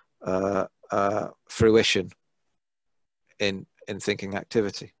being fruition in thinking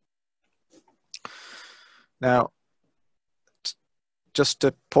activity. Now, just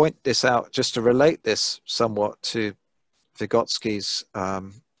to point this out, just to relate this somewhat to Vygotsky's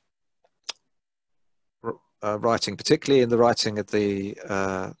writing, particularly in the writing of the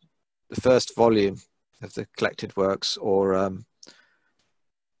first volume of the collected works, or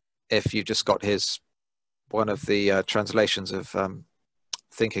if you've just got one of the translations of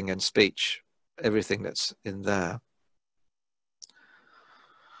Thinking and Speech, everything that's in there.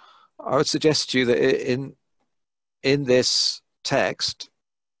 I would suggest to you that in this text,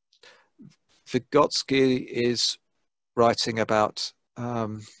 Vygotsky is writing about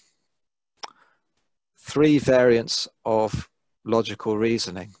 3 variants of logical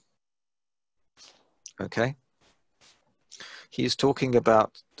reasoning. Okay, he's talking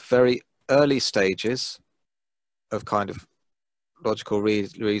about very early stages of kind of logical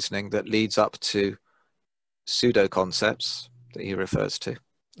reasoning that leads up to pseudo concepts that he refers to.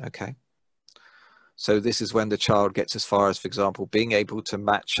 Okay. So this is when the child gets as far as, for example, being able to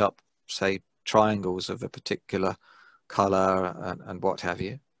match up, say, triangles of a particular color and what have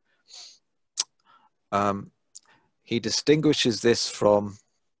you. He distinguishes this from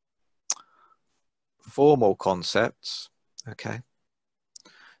formal concepts. Okay.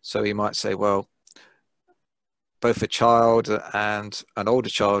 So he might say, well, both a child and an older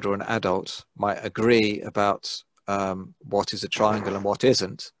child or an adult might agree about what is a triangle and what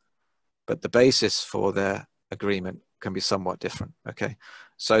isn't, but the basis for their agreement can be somewhat different. Okay,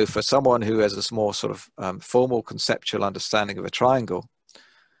 so for someone who has a more sort of formal conceptual understanding of a triangle,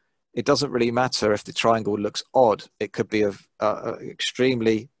 it doesn't really matter if the triangle looks odd. It could be a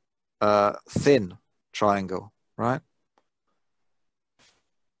extremely thin triangle, right?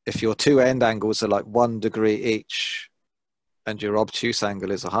 If your two end angles are like 1 degree each and your obtuse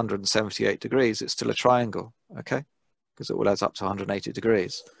angle is 178 degrees, it's still a triangle, okay? Because it all adds up to 180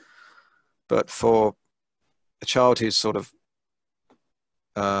 degrees. But for a child whose sort of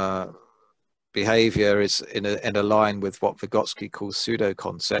behavior is in a line with what Vygotsky calls pseudo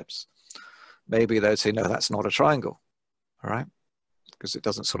concepts, maybe they'd say, no, that's not a triangle, all right? Because it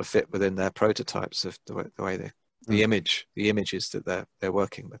doesn't sort of fit within their prototypes of the way they, the images that they're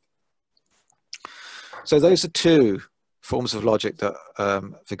working with. So those are two forms of logic that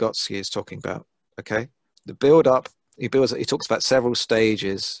Vygotsky is talking about. Okay, the build up. He talks about several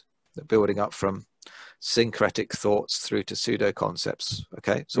stages, the building up from syncretic thoughts through to pseudo concepts.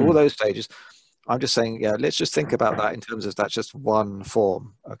 Okay, so all those stages. I'm just saying, yeah, let's just think about that in terms of that's just one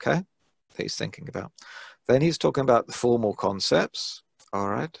form. Okay, that he's thinking about. Then he's talking about the formal concepts. All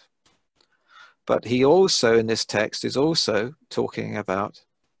right. But he also, in this text, is also talking about,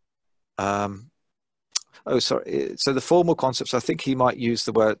 so the formal concepts, I think he might use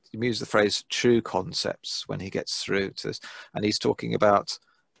the phrase true concepts when he gets through to this. And he's talking about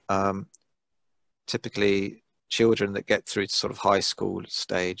typically children that get through to sort of high school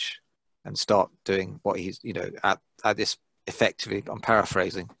stage and start doing what he's, at this effectively, I'm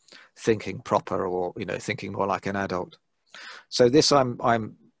paraphrasing, thinking proper or, thinking more like an adult. So this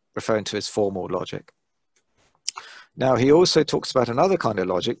I'm referring to as formal logic. Now he also talks about another kind of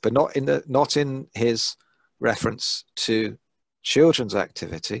logic, but not in his reference to children's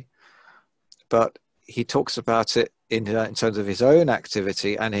activity, but he talks about it in terms of his own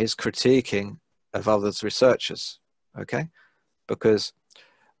activity and his critiquing of others' researchers. Okay, because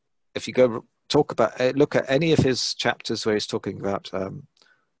if you look at any of his chapters where he's talking about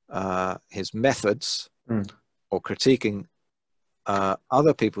his methods or critiquing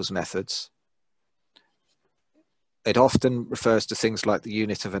other people's methods, it often refers to things like the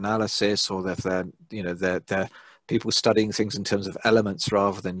unit of analysis, or they're people studying things in terms of elements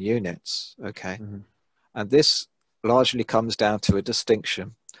rather than units. Okay, and this largely comes down to a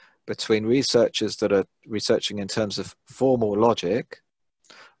distinction between researchers that are researching in terms of formal logic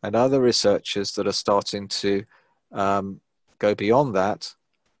and other researchers that are starting to go beyond that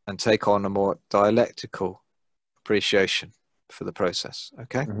and take on a more dialectical appreciation for the process.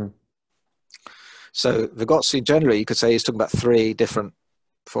 Okay. So Vygotsky, generally, you could say he's talking about three different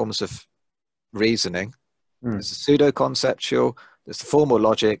forms of reasoning. There's the pseudo-conceptual, there's the formal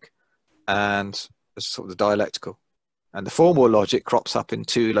logic, and there's sort of the dialectical. And the formal logic crops up in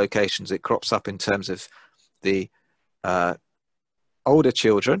two locations. It crops up in terms of the older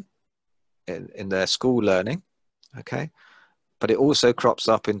children in their school learning, okay? But it also crops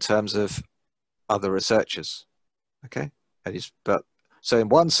up in terms of other researchers, okay? So in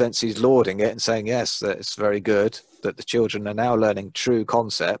one sense, he's lauding it and saying, yes, that it's very good that the children are now learning true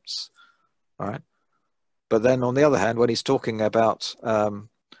concepts, right? But then on the other hand, when he's talking about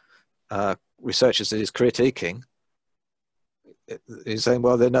researchers that he's critiquing, he's saying,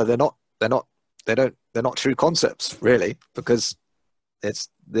 well, they're not true concepts really, because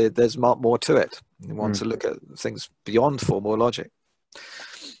there's more to it. You want to look at things beyond formal logic.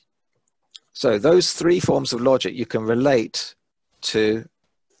 So those three forms of logic you can relate to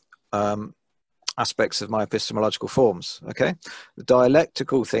aspects of my epistemological forms. Okay, the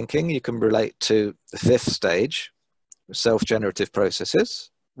dialectical thinking you can relate to the fifth stage, self-generative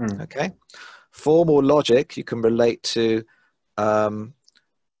processes. Okay, formal logic you can relate to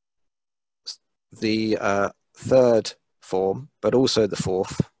the third form, but also the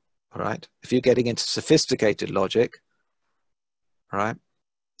fourth. All right, if you're getting into sophisticated logic, all right,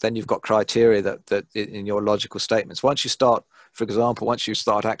 then you've got criteria that in your logical statements. Once you start, for example,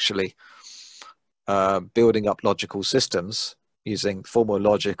 actually building up logical systems using formal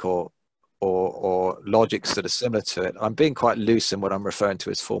logic or or logics that are similar to it, I'm being quite loose in what I'm referring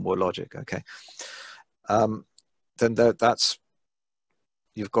to as formal logic, okay? Then that's,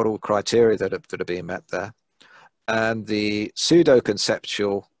 you've got all criteria that are being met there. And the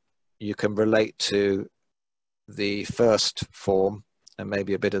pseudo-conceptual, you can relate to the first form and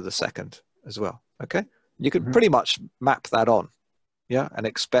maybe a bit of the second as well, okay? You can pretty much map that on, yeah, and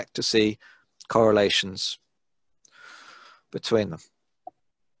expect to see correlations between them.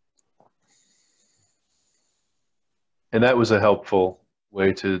 And that was a helpful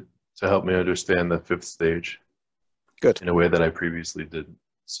way to help me understand the fifth stage. Good. In a way that I previously didn't.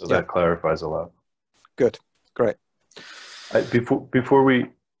 So that clarifies a lot. Good. Great. Before we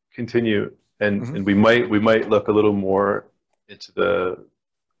continue, and we might look a little more into the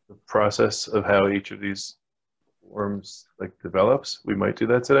process of how each of these forms like develops. We might do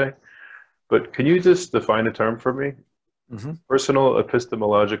that today. But can you just define a term for me? Personal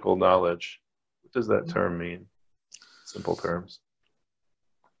epistemological knowledge. What does that term mean? Simple terms.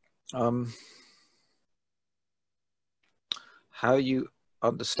 How you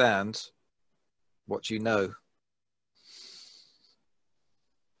understand what you know.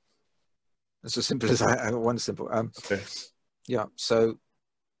 It's as simple as one simple. Okay. Yeah. So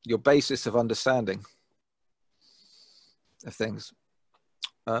your basis of understanding of things.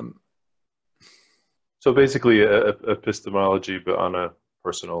 So basically, epistemology, but on a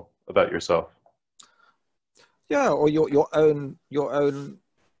personal, about yourself. Yeah, or your own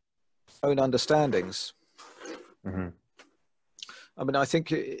understandings. I mean, I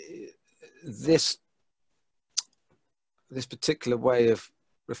think this particular way of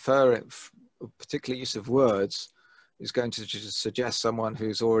referring, particular use of words, is going to just suggest someone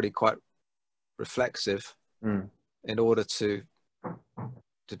who's already quite reflexive in order to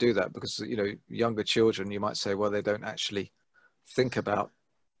do that. Because, you know, younger children, you might say, well, they don't actually think about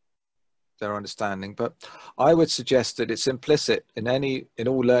their understanding. But I would suggest that it's implicit in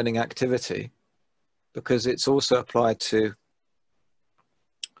all learning activity, because it's also applied to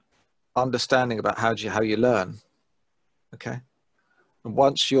understanding about how you learn. Okay. And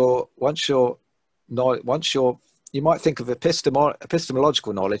once you might think of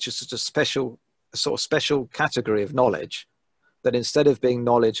epistemological knowledge as just a sort of special category of knowledge, that instead of being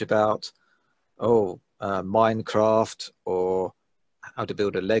knowledge about Minecraft or how to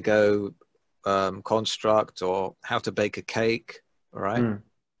build a Lego construct or how to bake a cake, all right?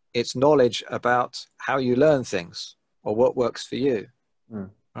 It's knowledge about how you learn things or what works for you,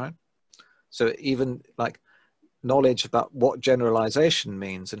 right? So even like knowledge about what generalization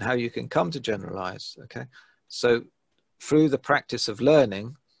means and how you can come to generalize, okay? So through the practice of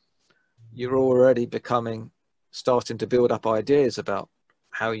learning, you're already starting to build up ideas about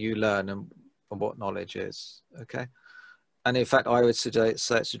how you learn and what knowledge is, okay? And in fact, I would suggest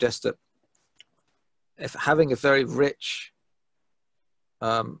that if having a very rich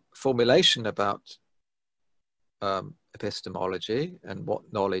formulation about epistemology and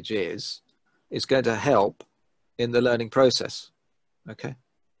what knowledge is going to help in the learning process, okay?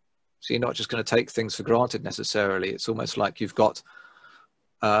 So you're not just going to take things for granted necessarily. It's almost like you've got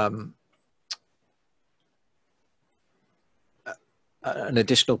an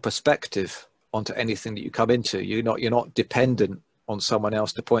additional perspective onto anything that you come into. You're not dependent on someone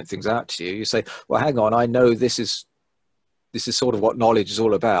else to point things out to you. You say, well, hang on, I know this is sort of what knowledge is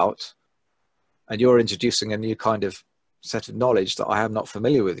all about, and you're introducing a new kind of set of knowledge that I am not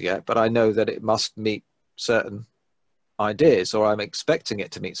familiar with yet, but I know that it must meet certain ideas, or I'm expecting it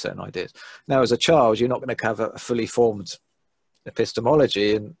to meet certain ideas. Now, as a child, you're not going to have a fully formed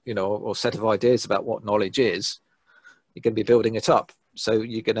epistemology and, you know, or set of ideas about what knowledge is. You're going to be building it up. So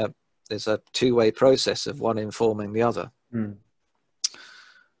there's a two-way process of one informing the other. Now,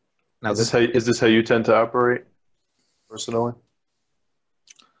 is this how you tend to operate personally?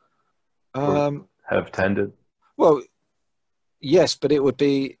 Have tended? Well, yes, but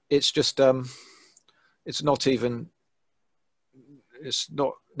it's just, it's not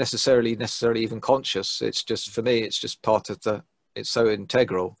necessarily even conscious. It's just, for me, it's just part of it's so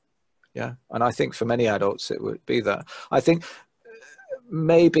integral. Yeah. And I think for many adults, it would be that. I think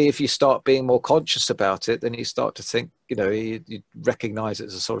maybe if you start being more conscious about it, then you start to think, you know, you recognize it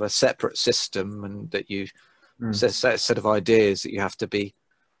as a sort of a separate system, and that you set of ideas that you have to be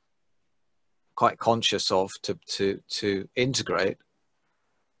quite conscious of to integrate.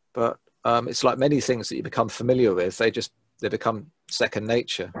 But it's like many things that you become familiar with, they become second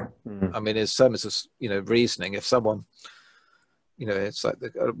nature. I mean, in terms of, you know, reasoning, if someone, you know, it's like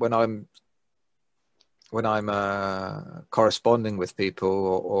when I'm corresponding with people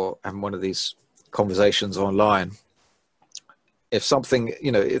or having one of these conversations online, if something,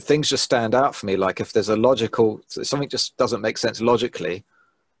 you know, if things just stand out for me, like if there's a logical, something just doesn't make sense logically,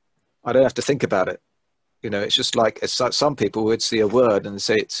 I don't have to think about it. You know, it's just like, it's like some people would see a word and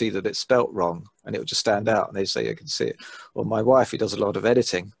see that it's spelt wrong, and it would just stand out, and they say, I can see it. Or my wife, who does a lot of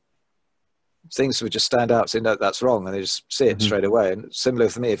editing, things would just stand out, saying, no, that's wrong, and they just see it straight away. And similar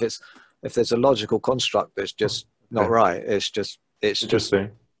for me, if there's a logical construct that's just not right, it just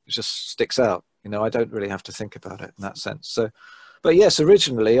sticks out. You know, I don't really have to think about it in that sense. So, but yes,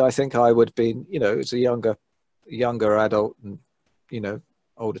 originally I think I would be, you know, as a younger adult and, you know,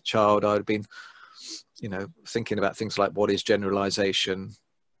 older child, I would have been, you know, thinking about things like what is generalization,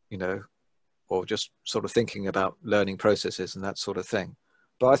 you know, or just sort of thinking about learning processes and that sort of thing.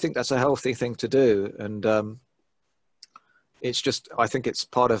 But I think that's a healthy thing to do. And it's just, I think it's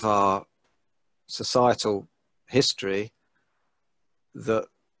part of our societal history that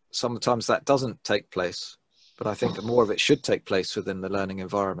sometimes that doesn't take place. But I think more of it should take place within the learning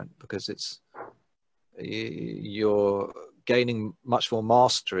environment, because you're gaining much more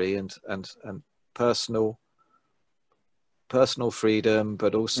mastery and personal freedom,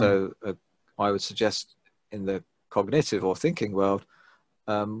 but also I would suggest in the cognitive or thinking world,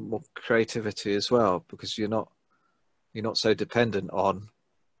 more creativity as well, because you're not so dependent on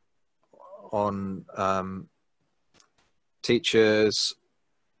teachers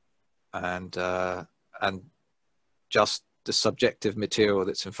and just the subjective material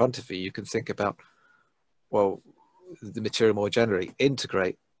that's in front of you. You can think about, well, the material more generally,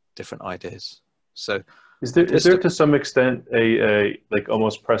 integrate different ideas. So is there to some extent a like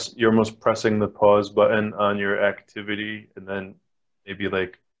you're almost pressing the pause button on your activity, and then maybe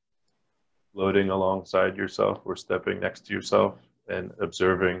like floating alongside yourself or stepping next to yourself and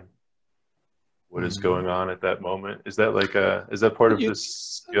observing what is going on at that moment? Is that part of this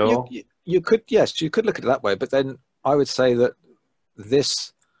skill? You could, yes, you could look at it that way, but then I would say that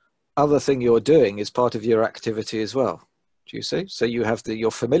this other thing you're doing is part of your activity as well. Do you see? So you have your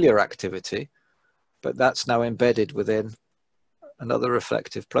familiar activity, but that's now embedded within another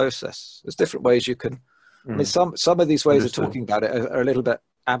reflective process. There's different ways you can, I mean, some of these ways of talking about it are a little bit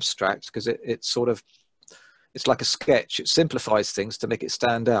abstract, because it's sort of, it's like a sketch. It simplifies things to make it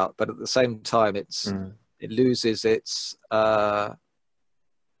stand out, but at the same time, it loses its,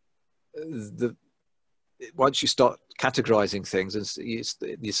 once you start categorizing things, and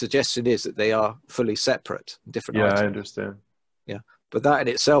the suggestion is that they are fully separate, different items. I understand. Yeah, but that in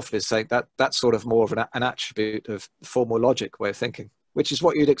itself is saying that's sort of more of an attribute of formal logic way of thinking, which is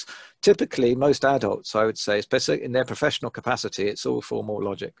what you'd typically most adults, I would say, especially in their professional capacity, it's all formal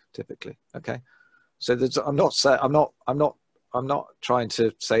logic typically. Okay, so I'm not trying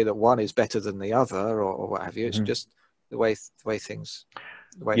to say that one is better than the other or what have you. It's just the way things.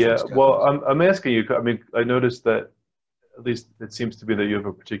 Well, I'm asking you. I mean, I noticed that at least it seems to be that you have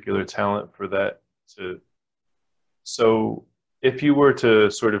a particular talent for that. So if you were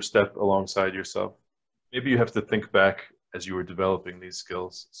to sort of step alongside yourself, maybe you have to think back as you were developing these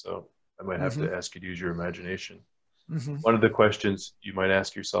skills. So I might have to ask you to use your imagination. One of the questions you might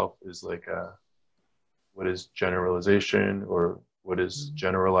ask yourself is like, what is generalization, or what is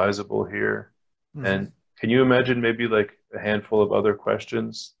generalizable here? And can you imagine maybe like a handful of other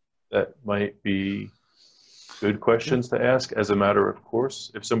questions that might be good questions to ask as a matter of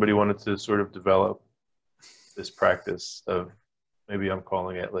course, if somebody wanted to sort of develop this practice of, maybe I'm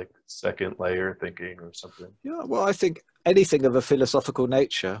calling it like second layer thinking or something? Yeah, well, I think anything of a philosophical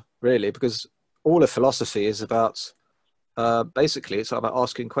nature, really, because all of philosophy is about, basically, it's about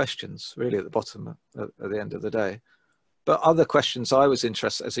asking questions, really, at the bottom, at the end of the day. But other questions I was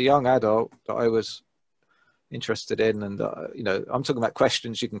interested, as a young adult, that I was interested in, and you know, I'm talking about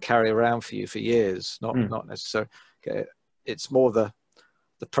questions you can carry around for you for years, not necessarily. Okay, it's more the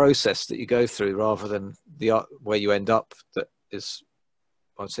process that you go through rather than where you end up. That is,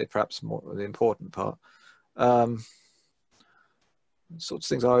 I'd say, perhaps more the important part. Sorts of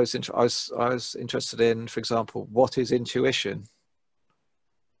things I was interested in. For example, what is intuition?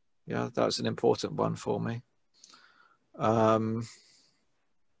 Yeah, that was an important one for me. I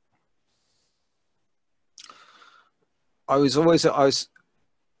was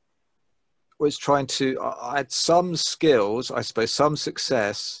trying to, I had some skills, I suppose, some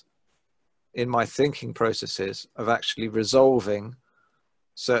success in my thinking processes of actually resolving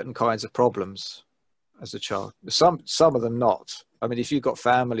certain kinds of problems as a child. Some of them not. I mean, if you've got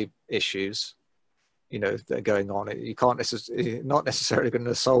family issues, you know, that are going on, you can't you're not necessarily going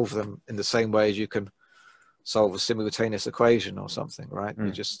to solve them in the same way as you can solve a simultaneous equation or something, right?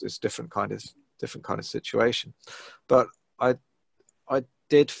 It's different kind of situation. But I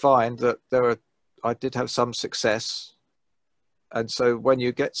did find that I did have some success and so when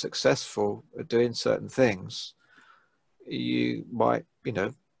you get successful at doing certain things, you might, you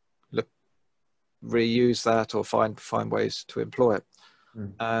know, look, reuse that or find ways to employ it.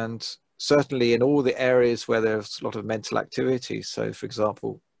 And certainly in all the areas where there's a lot of mental activity. So for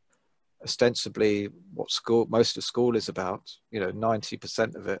example, ostensibly what most of school is about, you know,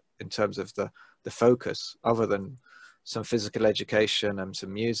 90% of it in terms of the focus, other than some physical education and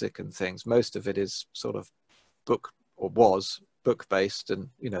some music and things, most of it is sort of book, or was book based, and,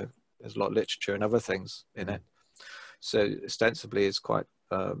 you know, there's a lot of literature and other things in it. So ostensibly it's quite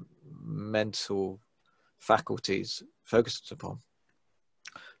mental faculties focused upon.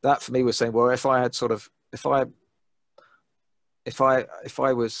 That for me was saying, well, if I had sort of, if I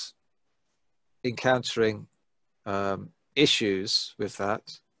was encountering issues with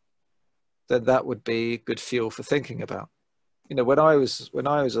that, then that would be good fuel for thinking about. You know, when I was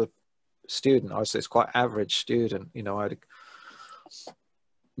a student, I was this quite average student. You know, I'd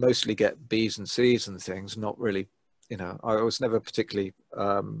mostly get B's and C's and things. Not really, you know, I was never particularly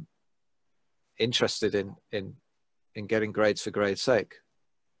interested in getting grades for grades' sake.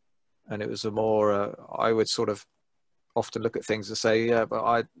 And it was a more, I would sort of often look at things and say, yeah, but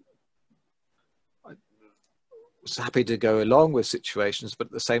I was happy to go along with situations, but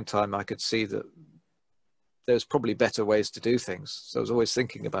at the same time, I could see that there's probably better ways to do things. So I was always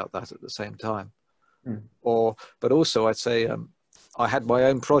thinking about that at the same time. But also I'd say I had my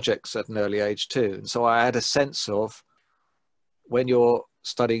own projects at an early age too. And so I had a sense of when you're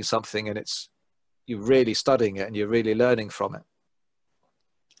studying something and you're really studying it and you're really learning from it.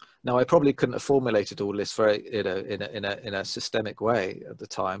 Now, I probably couldn't have formulated all this very, you know, in a systemic way at the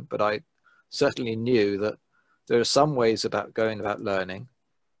time, but I certainly knew that there are some ways about going about learning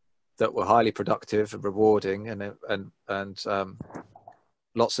that were highly productive and rewarding and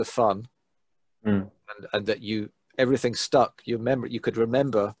lots of fun, and that everything stuck. You could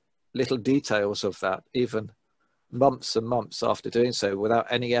remember little details of that even months and months after doing so without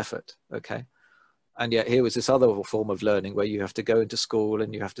any effort. Okay. And yet here was this other form of learning where you have to go into school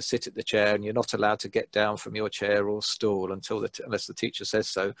and you have to sit at the chair and you're not allowed to get down from your chair or stool unless the teacher says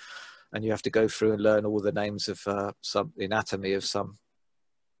so. And you have to go through and learn all the names of some anatomy of some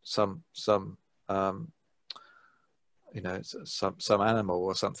you know, some animal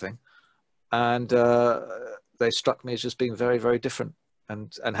or something. And they struck me as just being very, very different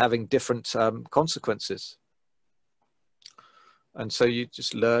and having different consequences. And so you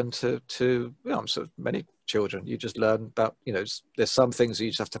just learn to you know, so many children, you just learn about, you know, there's some things you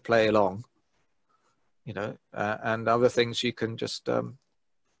just have to play along, you know, and other things you can just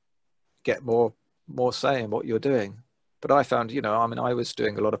get more say in what you're doing. But I found, you know, I mean, I was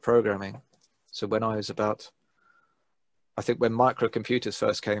doing a lot of programming. So when I was about, I think when microcomputers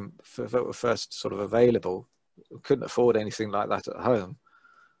were first sort of available, we couldn't afford anything like that at home.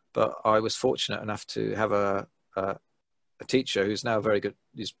 But I was fortunate enough to have a teacher who's now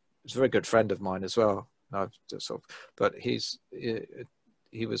he's a very good friend of mine as well. But he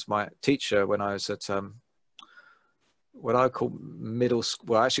was my teacher when I was at what I call middle school.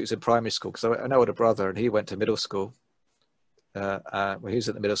 Well, actually, it was in primary school because I know had a brother and he went to middle school. When he was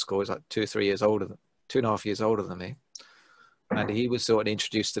at the middle school, he was like 2.5 years older than me. And he was sort of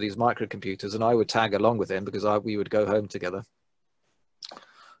introduced to these microcomputers, and I would tag along with him because we would go home together.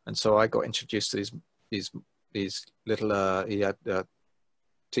 And so I got introduced to these little.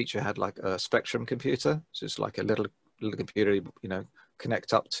 Teacher had like a Spectrum computer, so it's like a little computer, you know,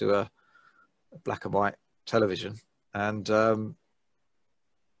 connect up to a black and white television, and then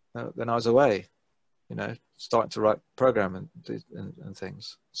I was away, you know, starting to write program and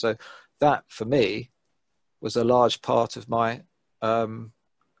things. So that for me was a large part of my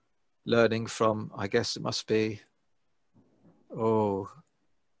learning from, I guess it must be,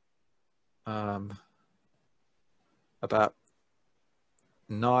 about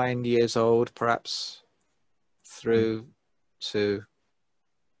 9 years old, perhaps, through to,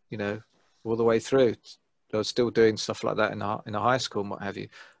 you know, all the way through. I was still doing stuff like that in a high school and what have you.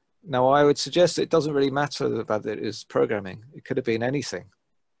 Now, I would suggest it doesn't really matter about it is programming. It could have been anything.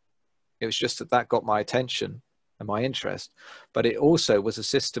 It was just that got my attention and my interest. But it also was a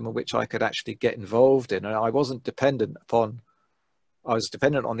system in which I could actually get involved in. And I was dependent on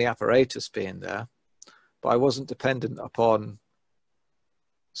the apparatus being there, but I wasn't dependent upon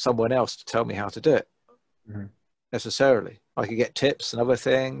someone else to tell me how to do it necessarily. I could get tips and other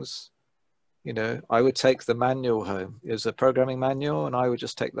things. You know, I would take the manual home. It was a programming manual, and I would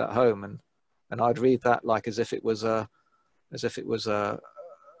just take that home and I'd read that like as if it was a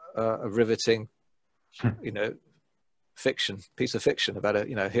riveting, you know, piece of fiction about a,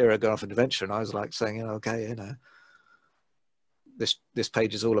 you know, hero going off an adventure. And I was like saying, you know, okay, you know, this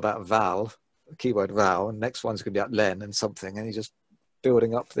page is all about Val, the keyword Val, and next one's going to be about Len and something, and he's just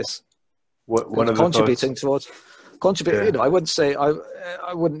building up this, One of the contributing thoughts, contribute. yeah. I wouldn't say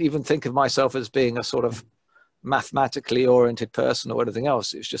I wouldn't even think of myself as being a sort of mathematically oriented person or anything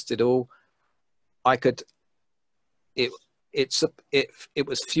else. It's just it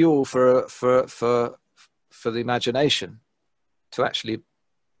was fuel for the imagination to actually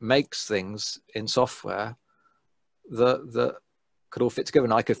make things in software that could all fit together.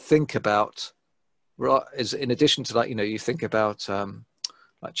 And I could think about, in addition to that, you think about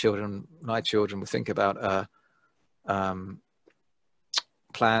like my children would think about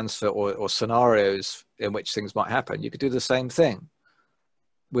plans for or scenarios in which things might happen. You could do the same thing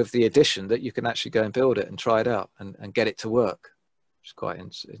with the addition that you can actually go and build it and try it out and get it to work, which is quite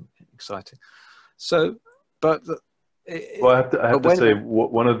exciting. So, but Well, I have to say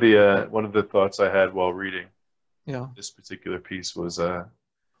one of the thoughts I had while reading this particular piece was I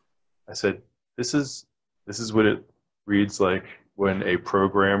said this is what it reads like when a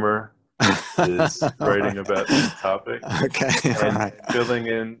programmer is writing about this topic, and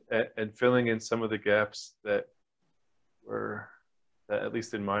filling in some of the gaps that at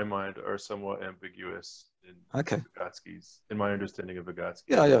least in my mind are somewhat ambiguous in my understanding of Vygotsky.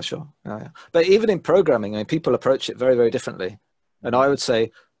 Yeah, sure. Yeah. But even in programming, I mean, people approach it very, very differently. And I would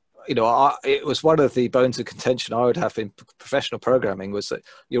say, it was one of the bones of contention I would have in professional programming was that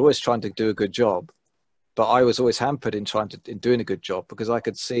you're always trying to do a good job. But I was always hampered in doing a good job because I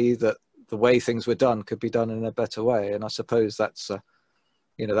could see that the way things were done could be done in a better way. And I suppose that's a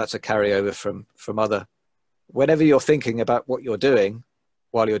carryover from other. Whenever you're thinking about what you're doing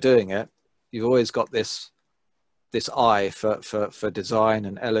while you're doing it, you've always got this eye for design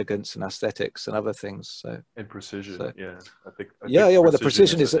and elegance and aesthetics and other things. So and precision, I think well, the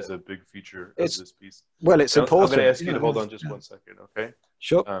precision is a big feature of this piece. Well, it's important. I'm going to ask you to hold on just 1 second, okay?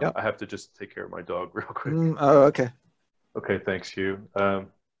 Sure. I have to just take care of my dog real quick. Okay. Okay, thanks, Huw.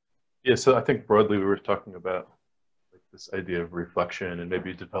 So I think broadly we were talking about like this idea of reflection and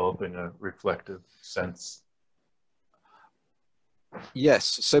maybe developing a reflective sense. Yes.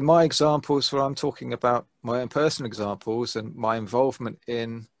 So my examples where I'm talking about my own personal examples and my involvement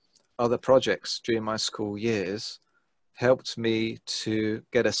in other projects during my school years helped me to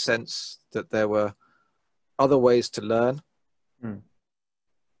get a sense that there were other ways to learn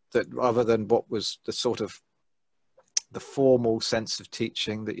that other than what was the sort of the formal sense of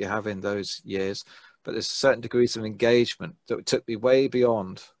teaching that you have in those years, but there's certain degrees of engagement that took me way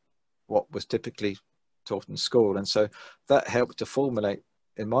beyond what was typically taught in school. And so that helped to formulate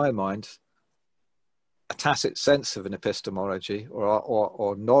in my mind a tacit sense of an epistemology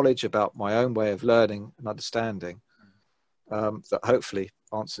or knowledge about my own way of learning and understanding that hopefully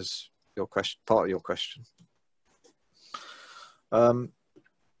answers your question, part of your question.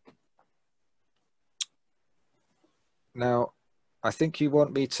 Now, I think you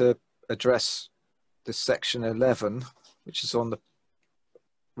want me to address this section 11, which is on the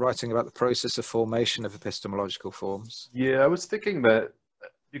writing about the process of formation of epistemological forms. Yeah, I was thinking that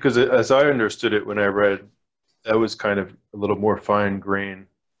because as I understood it when I read, that was kind of a little more fine-grained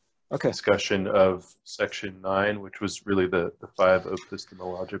discussion of section 9, which was really the 5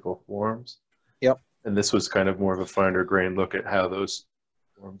 epistemological forms. Yep. And this was kind of more of a finer grain look at how those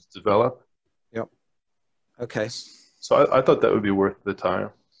forms develop. Yep. Okay. So I thought that would be worth the time.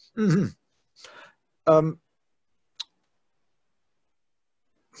 Mm-hmm.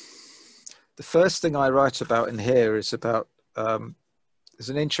 The first thing I write about in here is about, there's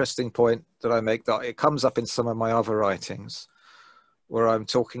an interesting point that I make that it comes up in some of my other writings where I'm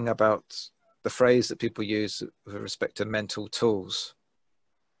talking about the phrase that people use with respect to mental tools.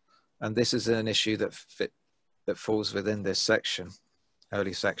 And this is an issue that falls within this section,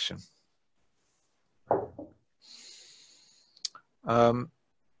 early section. I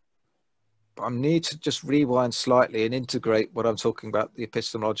need to just rewind slightly and integrate what I'm talking about, the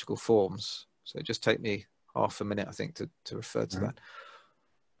epistemological forms. So just take me half a minute, I think, to refer to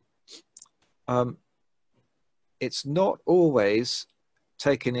that. It's not always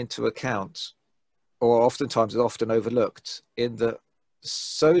taken into account, or oftentimes it's often overlooked in the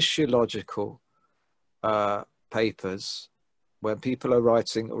sociological papers when people are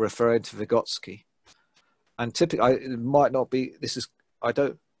writing or referring to Vygotsky. And typically, it might not be, I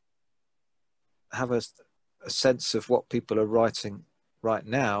don't have a sense of what people are writing right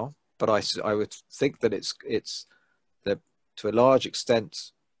now, but I would think that it's to a large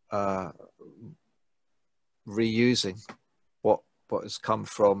extent reusing what has come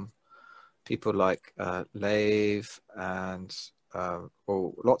from people like Lev and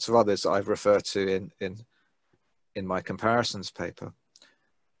or lots of others that I've referred to in in my comparisons paper.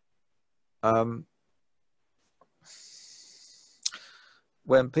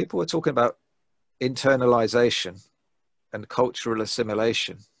 When people were talking about internalization and cultural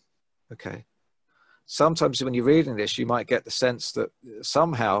assimilation, okay, sometimes when you're reading this, you might get the sense that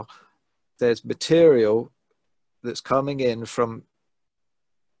somehow there's material that's coming in from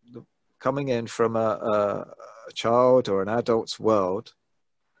a child or an adult's world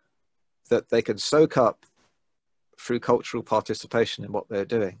that they can soak up through cultural participation in what they're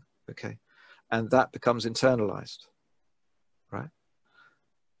doing, okay, and that becomes internalized, right?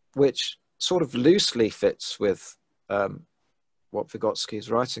 Which sort of loosely fits with what Vygotsky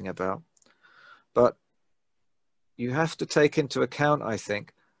is writing about, but you have to take into account, I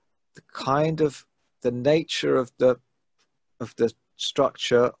think, the nature of the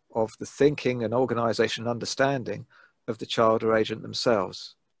structure of the thinking and organization and understanding of the child or agent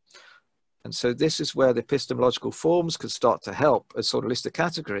themselves. And so this is where the epistemological forms could start to help as sort of list a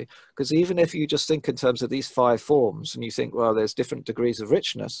category, because even if you just think in terms of these 5 forms and you think, well, there's different degrees of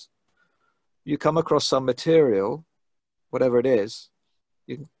richness, you come across some material, whatever it is,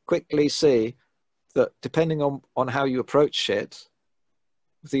 you can quickly see that depending on how you approach it,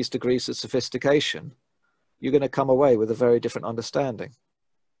 with these degrees of sophistication, you're going to come away with a very different understanding.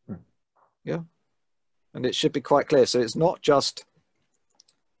 Yeah. And it should be quite clear. So it's not just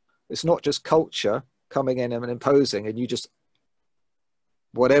culture coming in and imposing, and you just,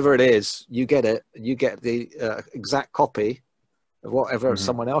 whatever it is, you get it, you get the exact copy of whatever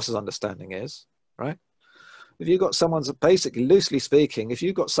someone else's understanding is, right? If you've got someone's, basically, loosely speaking, if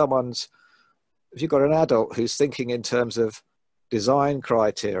you've got an adult who's thinking in terms of design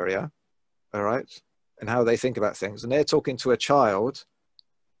criteria, all right, and how they think about things, and they're talking to a child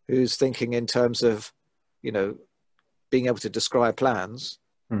who's thinking in terms of, you know, being able to describe plans,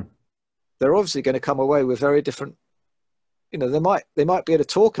 they're obviously going to come away with very different, you know, they might be able to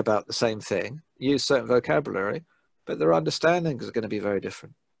talk about the same thing, use certain vocabulary, but their understandings are going to be very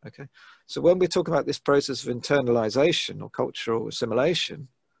different. Okay. So when we talk about this process of internalization or cultural assimilation,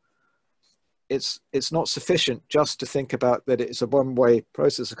 it's not sufficient just to think about that it's a one-way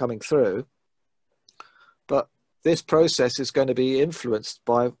process of coming through, but this process is going to be influenced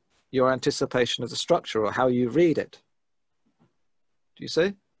by your anticipation of the structure or how you read it. Do you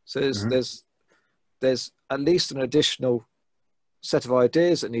see? So there's at least an additional set of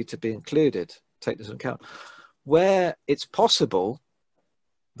ideas that need to be included. Take this into account. Where it's possible,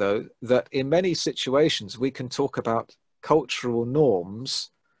 though, that in many situations we can talk about cultural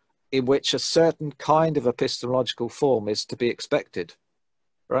norms in which a certain kind of epistemological form is to be expected,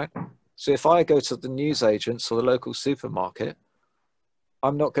 right? So if I go to the newsagents or the local supermarket,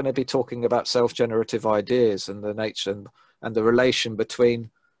 I'm not going to be talking about self-generative ideas and the nature and the relation between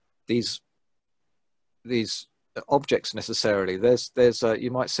these objects necessarily. There's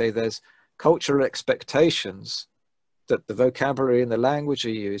you might say there's cultural expectations that the vocabulary and the language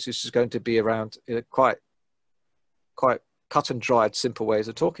you use is just going to be around quite cut and dried, simple ways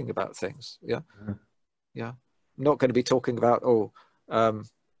of talking about things. Yeah, yeah. I'm not going to be talking about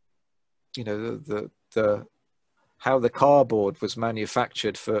you know, the how the cardboard was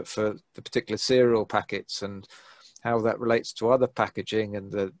manufactured for the particular cereal packets and how that relates to other packaging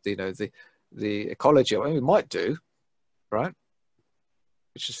and the ecology. I mean, we might do, right?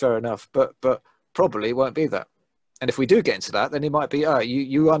 Which is fair enough, but probably it won't be that. And if we do get into that, then it might be,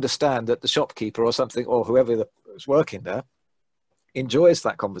 you understand that the shopkeeper or something, or whoever is working there, enjoys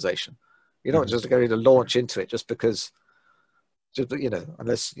that conversation. You're not just going to launch into it just because, you know,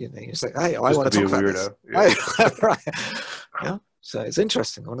 unless, you know, you say, hey, I want to talk about this. Yeah. Right. Yeah. So it's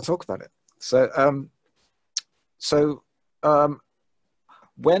interesting. I want to talk about it. So,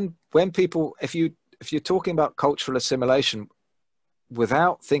 when people, if you're talking about cultural assimilation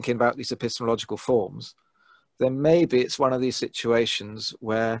without thinking about these epistemological forms, then maybe it's one of these situations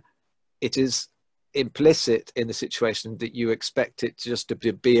where it is implicit in the situation that you expect it just to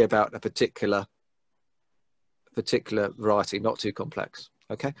be about a particular variety, not too complex.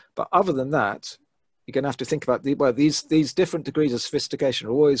 Okay, but other than that, you're going to have to think about these different degrees of sophistication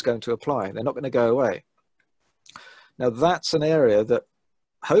are always going to apply. They're not going to go away. Now that's an area that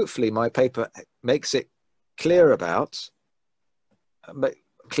hopefully my paper makes it clear about,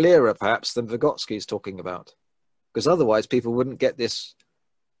 clearer perhaps than Vygotsky is talking about, because otherwise people wouldn't get this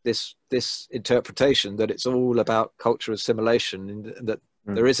interpretation that it's all about cultural assimilation and that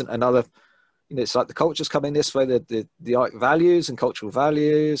there isn't another. You know, it's like the culture's coming this way, the values and cultural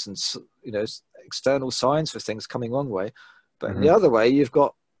values and, you know, external signs for things coming one way, but the other way you've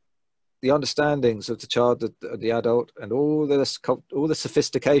got the understandings of the child, the adult, and all the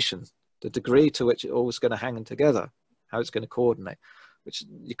sophistication the degree to which it all is going to hang together, how it's going to coordinate, which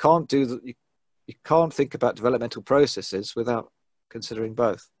you can't do. You can't think about developmental processes without considering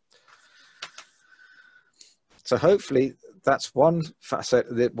both. So hopefully that's one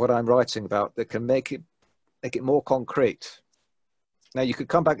facet that what I'm writing about that can make it more concrete. Now you could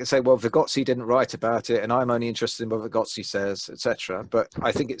come back and say, well, Vygotsky didn't write about it, and I'm only interested in what Vygotsky says, etc. But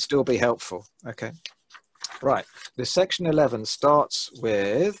I think it'd still be helpful. Okay, right. This section 11 starts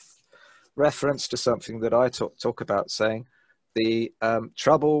with reference to something that I talk about, saying the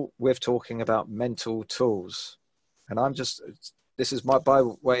trouble with talking about mental tools. And this is by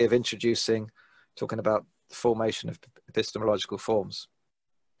way of introducing, talking about the formation of epistemological forms.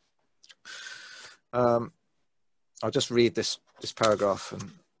 I'll just read this paragraph.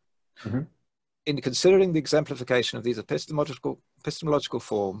 And in considering the exemplification of these epistemological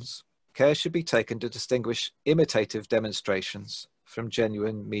forms, care should be taken to distinguish imitative demonstrations from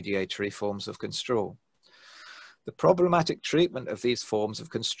genuine mediatory forms of construal. The problematic treatment of these forms of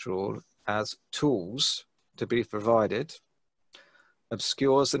construal as tools to be provided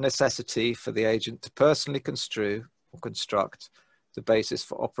obscures the necessity for the agent to personally construe or construct the basis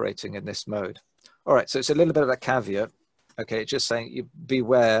for operating in this mode. All right, so it's a little bit of a caveat. Okay, it's just saying you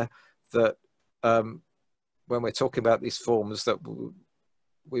beware that when we're talking about these forms that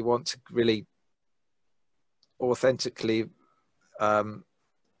we want to really authentically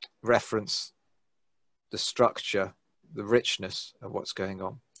reference the structure, the richness of what's going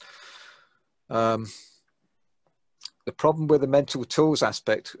on. The problem with the mental tools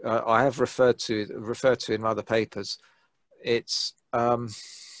aspect, I have referred to in other papers. It's I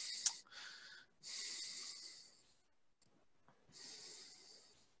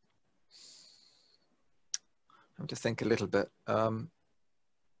have to think a little bit.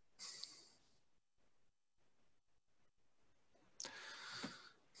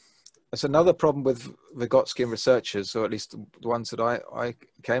 There's another problem with Vygotskian researchers, or at least the ones that I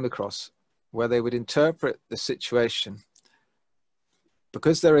came across, where they would interpret the situation,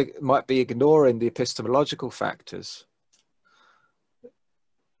 because they might be ignoring the epistemological factors,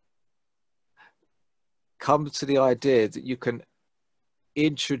 come to the idea that you can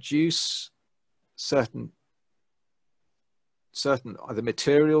introduce certain either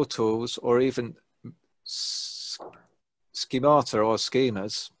material tools or even schemata or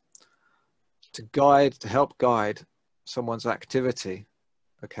schemas to help guide someone's activity,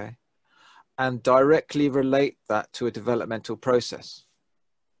 okay, and directly relate that to a developmental process.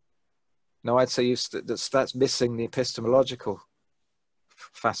 Now, I'd say that's missing the epistemological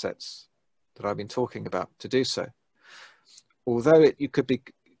facets that I've been talking about to do so. Although you could be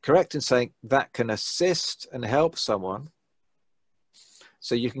correct in saying that can assist and help someone.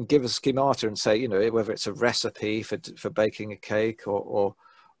 So you can give a schemata and say, you know, whether it's a recipe for baking a cake or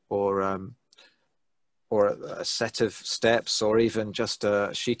a set of steps, or even just a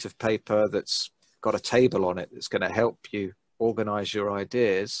sheet of paper that's got a table on it that's going to help you organize your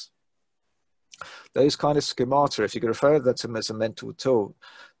ideas. Those kind of schemata, if you could refer to them as a mental tool,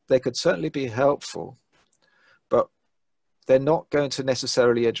 they could certainly be helpful, but they're not going to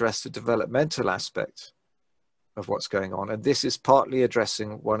necessarily address the developmental aspect of what's going on. And this is partly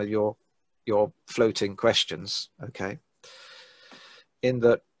addressing one of your floating questions, okay? In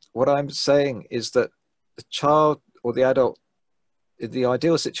that what I'm saying is that the child or the adult, in the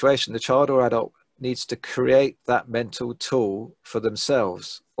ideal situation, the child or adult needs to create that mental tool for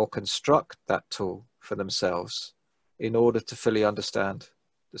themselves or construct that tool for themselves in order to fully understand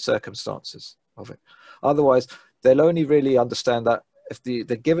the circumstances of it. Otherwise, they'll only really understand that if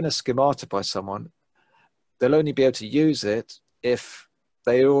they're given a schemata by someone, they'll only be able to use it if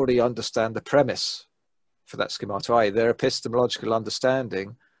they already understand the premise for that schemata, i.e. their epistemological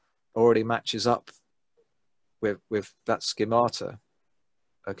understanding already matches up with that schemata,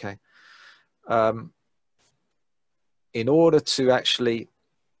 okay? In order to actually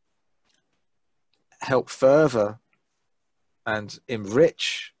help further and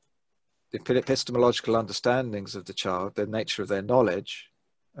enrich the epistemological understandings of the child, the nature of their knowledge,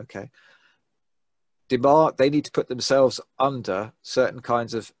 okay, they need to put themselves under certain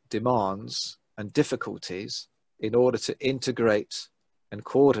kinds of demands and difficulties in order to integrate and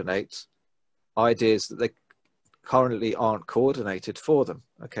coordinate ideas that they currently aren't coordinated for them,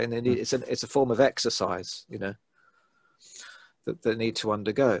 okay? And they need, it's a form of exercise, you know, that they need to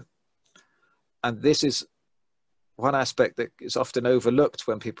undergo. And this is one aspect that is often overlooked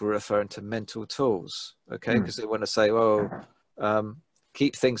when people are referring to mental tools, okay? Because they want to say, oh,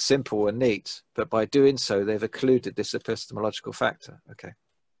 keep things simple and neat, but by doing so, they've occluded this epistemological factor, okay?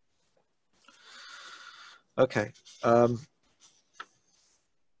 Okay.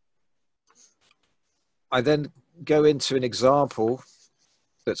 I then go into an example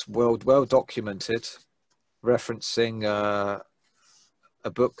that's well documented, referencing a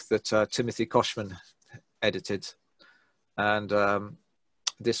book that Timothy Koshman edited. And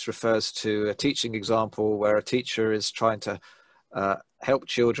this refers to a teaching example where a teacher is trying to help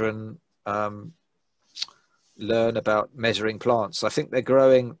children learn about measuring plants. I think they're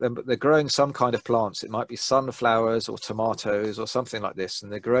growing some kind of plants. It might be sunflowers or tomatoes or something like this,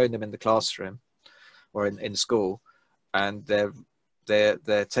 and they're growing them in the classroom or in school, and they're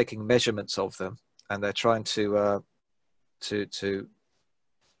taking measurements of them, and they're trying to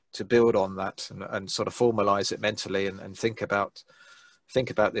build on that and sort of formalize it mentally and think about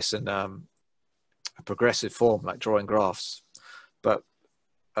this in a progressive form, like drawing graphs. But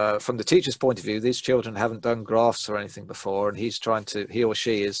from the teacher's point of view, these children haven't done graphs or anything before, and he or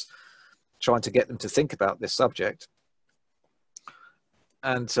she is trying to get them to think about this subject.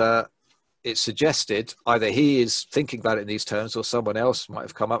 And it's suggested either he is thinking about it in these terms, or someone else might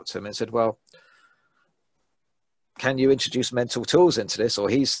have come up to him and said, well, can you introduce mental tools into this? Or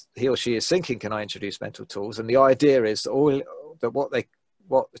he or she is thinking, can I introduce mental tools? And the idea is that what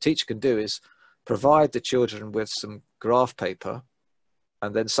the teacher can do is provide the children with some graph paper,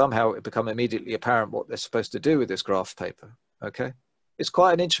 and then somehow it become immediately apparent what they're supposed to do with this graph paper. Okay, it's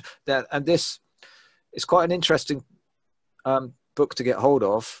quite it's quite an interesting book to get hold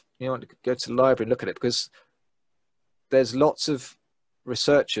of. You want to go to the library and look at it, because there's lots of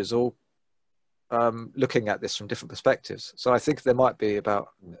researchers all looking at this from different perspectives. So I think there might be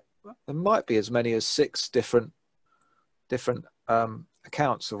as many as 6 different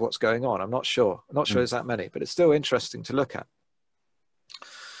accounts of what's going on. I'm not sure there's that many, but it's still interesting to look at.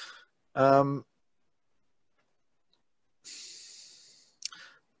 Now,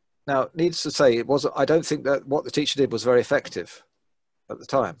 needless to say, I don't think that what the teacher did was very effective at the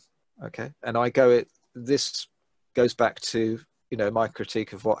time. Okay, and this goes back to my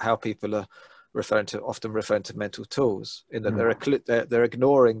critique of how people are often referring to mental tools, in that they're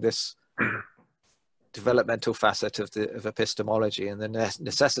ignoring this developmental facet of epistemology and the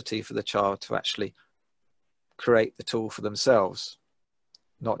necessity for the child to actually create the tool for themselves.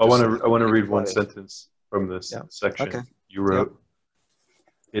 I want to read one sentence from this section. Okay. You wrote,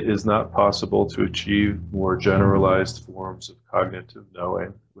 "It is not possible to achieve more generalized forms of cognitive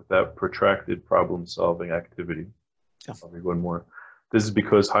knowing without protracted problem-solving activity." Yeah. I'll read one more. "This is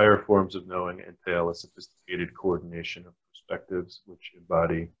because higher forms of knowing entail a sophisticated coordination of perspectives which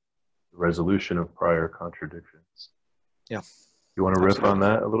embody the resolution of prior contradictions." Yeah. You want to riff on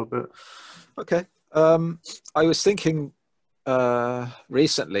that a little bit? Okay. I was thinking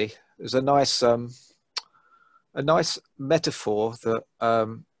recently, there's a nice metaphor that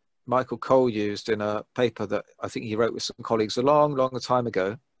Michael Cole used in a paper that I think he wrote with some colleagues a long time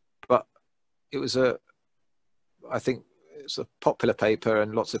ago, but it was I think it's a popular paper,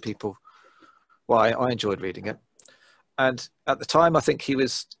 and lots of people, I enjoyed reading it. And at the time, I think he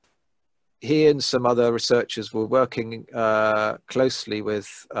and some other researchers were working closely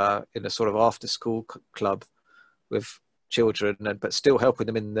with, in a sort of after school club with children, but still helping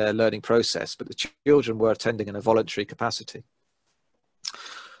them in their learning process. But the children were attending in a voluntary capacity.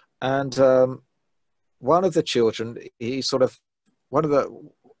 And one of the children,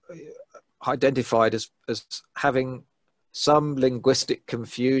 identified as having some linguistic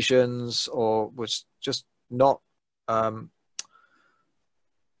confusions, or was just not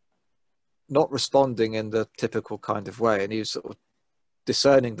responding in the typical kind of way, and he was sort of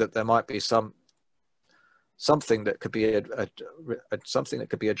discerning that there might be something that could be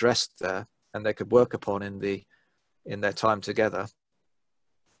addressed there, and they could work upon in their time together.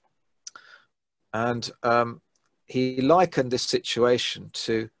 And he likened this situation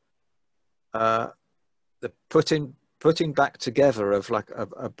to the putting back together of like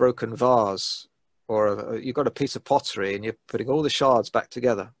a broken vase, or you've got a piece of pottery and you're putting all the shards back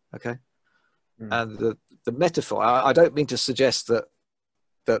together. Okay. And the metaphor, I don't mean to suggest that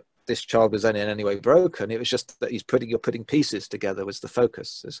this child was in any way broken. It was just that you're putting pieces together was the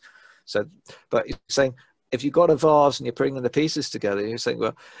focus. So, but you're saying, if you've got a vase and you're bringing the pieces together, you're saying,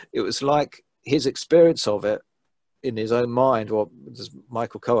 well, it was like his experience of it in his own mind, or as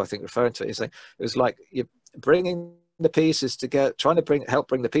Michael Coe, I think, referring to it, he's saying it was like you're bringing the pieces together, trying to help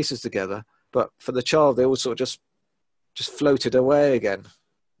bring the pieces together, but for the child, they all sort of just floated away again.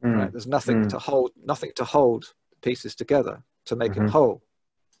 Right? There's nothing to hold the pieces together to make it whole.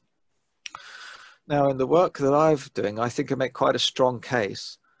 Now, in the work that I'm doing, I think I make quite a strong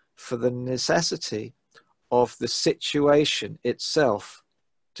case for the necessity of the situation itself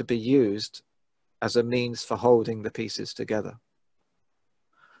to be used as a means for holding the pieces together.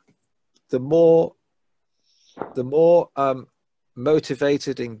 The more the more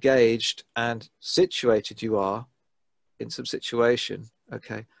motivated, engaged, and situated you are in some situation,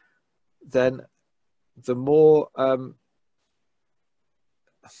 okay, then the more,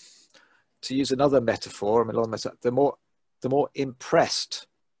 to use another metaphor, the more impressed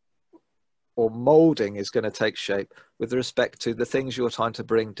or molding is going to take shape with respect to the things you're trying to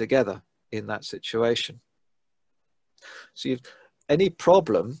bring together in that situation. So any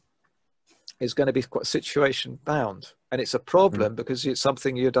problem is going to be quite situation bound, and it's a problem because it's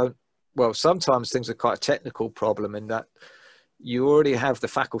something you don't, well, sometimes things are quite a technical problem in that you already have the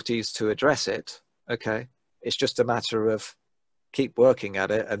faculties to address it. Okay, it's just a matter of keep working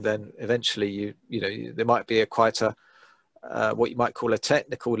at it, and then eventually there might be quite a what you might call a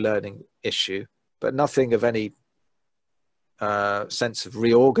technical learning issue, but nothing of any sense of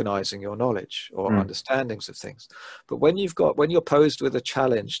reorganizing your knowledge or understandings of things. But when you're posed with a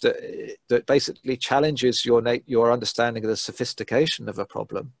challenge that basically challenges your understanding of the sophistication of a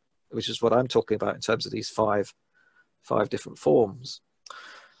problem, which is what I'm talking about in terms of these five different forms,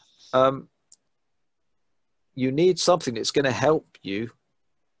 you need something that's going to help you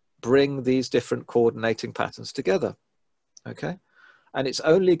bring these different coordinating patterns together. Okay, and it's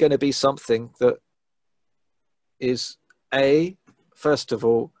only going to be something that is first of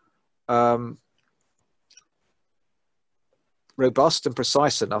all, robust and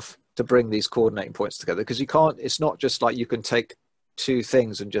precise enough to bring these coordinating points together, because it's not just like you can take two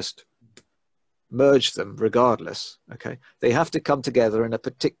things and just merge them regardless. Okay, they have to come together in a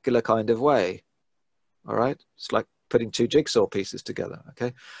particular kind of way. All right, it's like putting two jigsaw pieces together.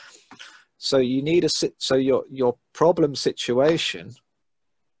 Okay, so you need your problem situation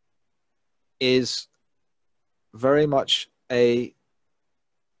is very much a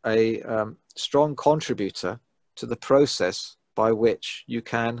strong contributor to the process by which you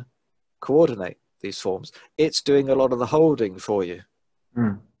can coordinate these forms. It's doing a lot of the holding for you,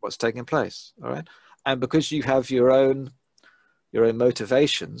 what's taking place. All right, and because you have your own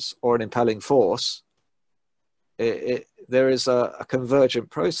motivations or an impelling force, there is a convergent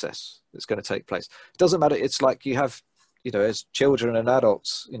process that's going to take place. It doesn't matter. It's like you have, as children and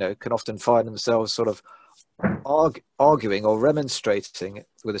adults, can often find themselves sort of arguing or remonstrating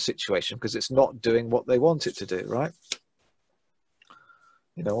with a situation because it's not doing what they want it to do, right?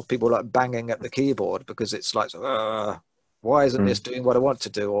 People like banging at the keyboard because it's like, why isn't this doing what I want to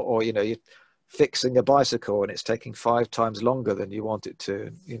do? Or you're fixing a bicycle and it's taking 5 times longer than you want it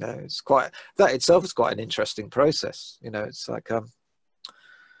to. It's quite, that itself is quite an interesting process. It's like,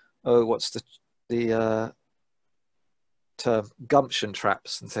 what's the term, gumption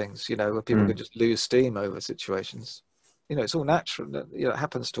traps and things, where people can just lose steam over situations. It's all natural. It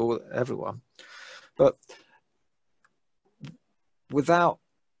happens to everyone. But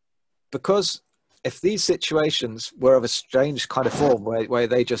because if these situations were of a strange kind of form where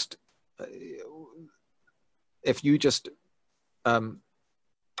they just, if you just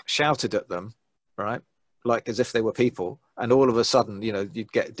shouted at them, right, like as if they were people, and all of a sudden,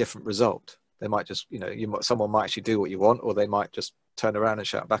 you'd get a different result. They might just, someone might actually do what you want, or they might just turn around and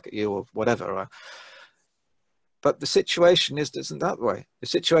shout back at you or whatever. Right? But the situation isn't that way. The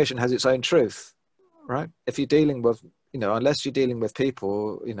situation has its own truth, right? If you're dealing with, unless you're dealing with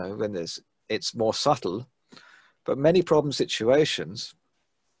people, when it's more subtle. But many problem situations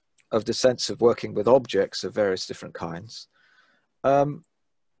of the sense of working with objects of various different kinds,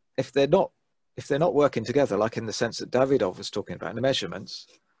 if they're not working together, like in the sense that Davydov was talking about in the measurements,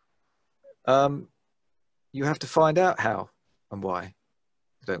 you have to find out how and why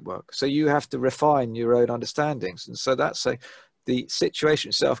they don't work. So you have to refine your own understandings. And so the situation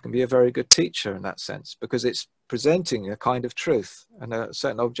itself can be a very good teacher in that sense, because it's presenting a kind of truth and a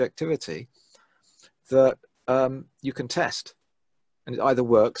certain objectivity that you can test, and it either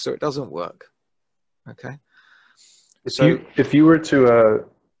works or it doesn't work. Okay. If you were to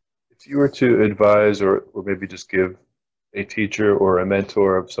advise or maybe just give a teacher or a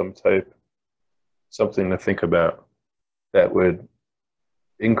mentor of some type something to think about that would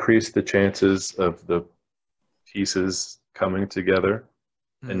increase the chances of the pieces coming together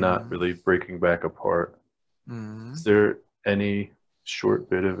and not really breaking back apart, is there any short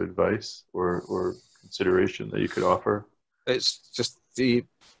bit of advice or consideration that you could offer? It's just the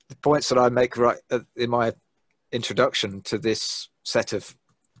points that I make right in my introduction to this set of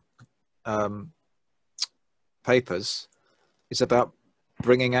papers is about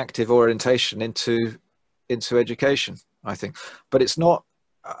bringing active orientation into education, I think. But it's not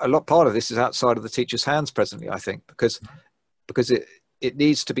part of this is outside of the teacher's hands presently, I think, because it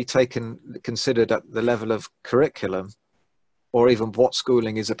needs to be considered at the level of curriculum or even what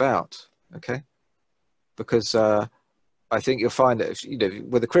schooling is about. Okay. because I think you'll find that if, you know,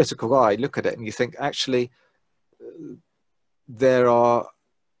 with a critical eye, look at it and you think, actually, there are,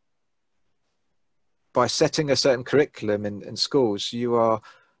 by setting a certain curriculum in schools, you are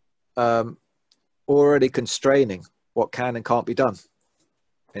already constraining what can and can't be done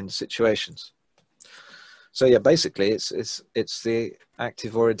in situations. So yeah, basically it's the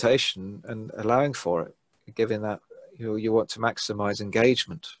active orientation and allowing for it, giving that, you want to maximize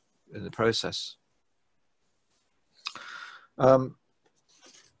engagement in the process.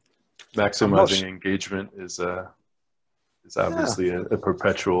 Maximizing engagement is obviously a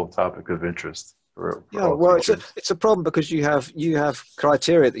perpetual topic of interest for all well, teachers. it's a problem because you have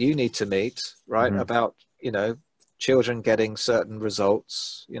criteria that you need to meet, right? Mm-hmm. About, you know, children getting certain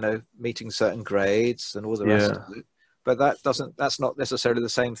results, you know, meeting certain grades and all the rest of it. But that's not necessarily the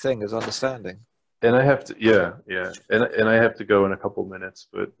same thing as understanding. And I have to, and I have to go in a couple minutes.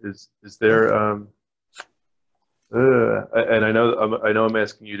 But is there? And I know I'm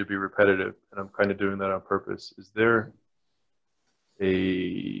asking you to be repetitive, and I'm kind of doing that on purpose. Is there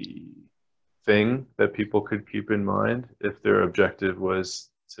a thing that people could keep in mind if their objective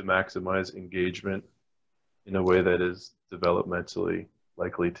was to maximize engagement in a way that is developmentally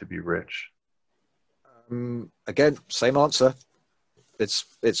likely to be rich? Again, same answer. It's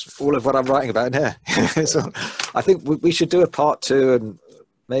all of what I'm writing about in here. So I think we should do a part 2 and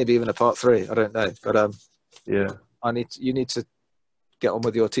maybe even a part 3. I don't know, but you need to get on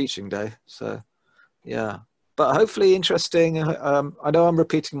with your teaching day. So yeah, but hopefully interesting. I know I'm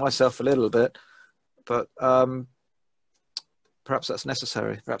repeating myself a little bit, but perhaps that's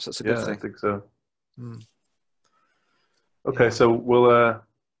necessary. Perhaps that's a good thing. I think so. Okay, so we'll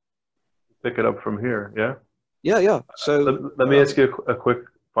pick it up from here. Yeah. So let me ask you a quick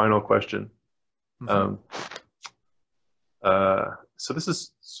final question. So this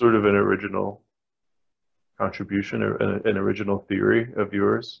is sort of an original contribution or an original theory of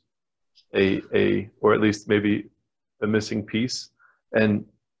yours, or at least maybe a missing piece. And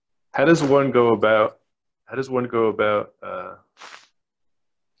how does one go about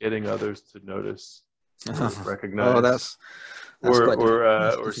getting others to notice, or recognize,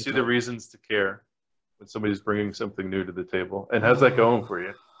 or see the reasons to care when somebody's bringing something new to the table? And how's that going for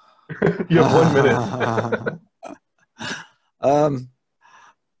you? You have 1 minute.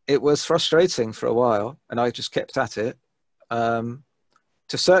 It was frustrating for a while, and I just kept at it. To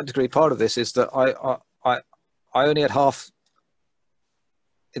a certain degree, part of this is that I only had half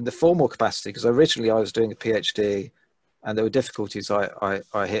in the formal capacity, because originally I was doing a PhD, and there were difficulties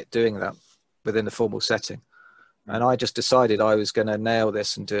I hit doing that within the formal setting. And I just decided I was going to nail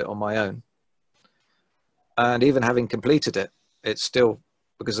this and do it on my own. And even having completed it, it's still,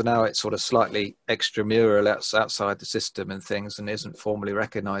 because now it's sort of slightly extramural, outside the system and things, and isn't formally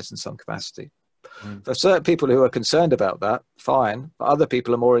recognized in some capacity. For certain people who are concerned about that, fine. But other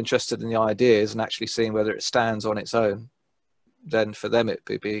people are more interested in the ideas and actually seeing whether it stands on its own. Then for them, it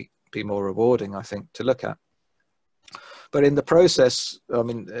would be more rewarding, I think, to look at. But in the process, I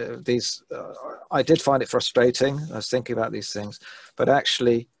mean, I did find it frustrating. I was thinking about these things, but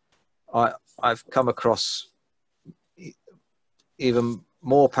actually I've come across even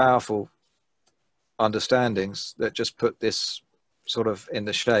more powerful understandings that just put this sort of in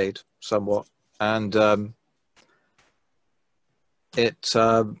the shade somewhat. And it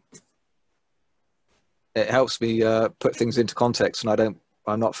helps me put things into context, and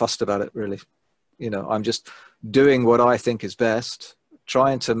I'm not fussed about it really. You know, I'm just doing what I think is best,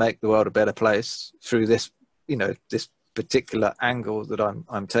 trying to make the world a better place through this, you know, this particular angle that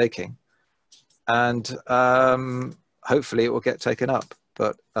I'm taking, and hopefully it will get taken up.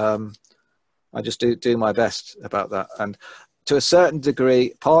 But I just do my best about that. And to a certain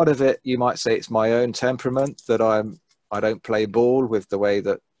degree, part of it, you might say it's my own temperament, that I don't play ball with the way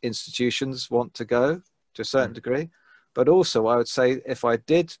that institutions want to go, to a certain degree. But also I would say, if I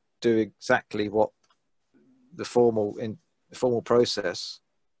did do exactly what the formal process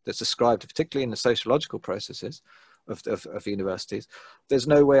that's described, particularly in the sociological processes of universities, there's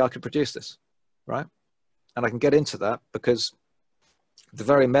no way I could produce this, right? And I can get into that because the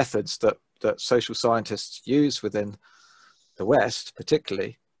very methods that social scientists use within the West,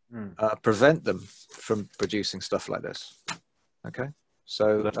 particularly, prevent them from producing stuff like this. Okay,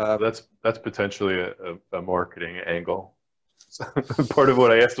 so that's potentially a marketing angle. Part of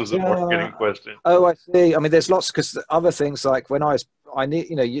what I asked was a marketing question. Oh, I see. I mean, there's lots, because other things, like when I need,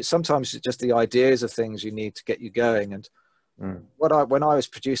 you know, sometimes it's just the ideas of things you need to get you going. And when I was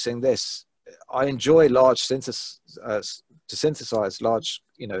producing this, I enjoy large to synthesize large,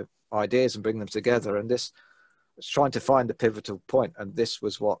 you know, ideas and bring them together. And this was trying to find the pivotal point, and this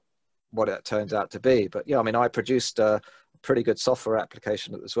was what what it turns out to be. But yeah, I mean, I produced a pretty good software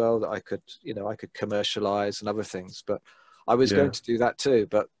application as well that I could, you know, I could commercialize and other things. But I was going to do that too,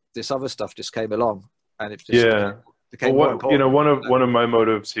 but this other stuff just came along, and it just Yeah. became Well, more what, you know, important. one of my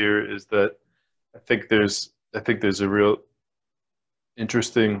motives here is that I think there's a real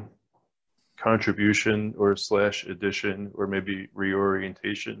interesting contribution or slash addition or maybe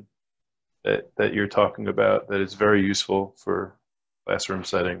reorientation that you're talking about that is very useful for classroom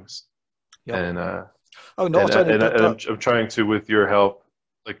settings. Yep. And Oh, not only, and but I'm trying to, with your help,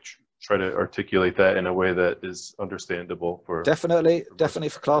 like try to articulate that in a way that is understandable for definitely most for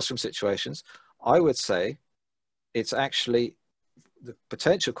people. classroom situations. I would say it's actually, the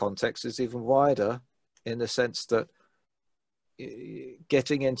potential context is even wider, in the sense that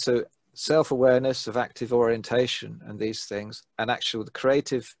getting into self-awareness of active orientation and these things, and actual the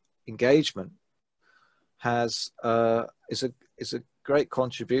creative engagement has is a great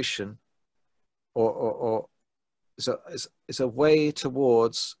contribution, or is a way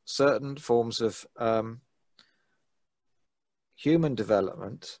towards certain forms of human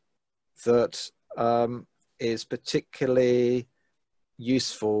development that is particularly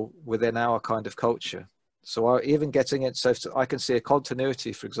useful within our kind of culture. So even getting it, so I can see a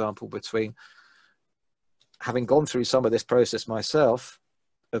continuity, for example, between having gone through some of this process myself,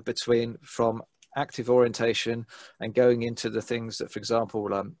 between from active orientation and going into the things that, for example,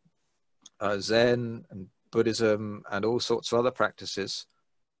 Zen and Buddhism and all sorts of other practices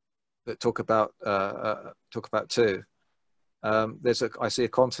that talk about too. I see a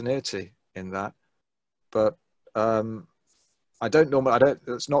continuity in that, but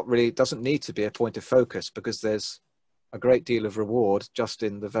it's not really, it doesn't need to be a point of focus, because there's a great deal of reward just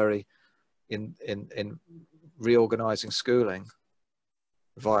in in reorganizing schooling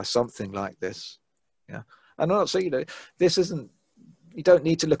via something like this. Yeah. And I'm not saying, you know, this isn't, you don't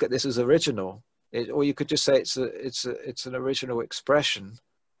need to look at this as original, or you could just say it's an original expression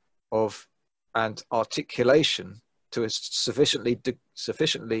of and articulation to a sufficiently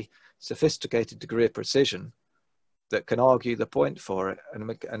sophisticated degree of precision that can argue the point for it,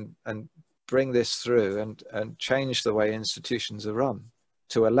 and bring this through and change the way institutions are run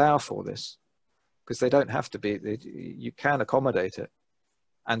to allow for this, because they don't have to be, you can accommodate it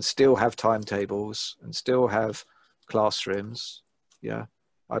and still have timetables and still have classrooms. Yeah,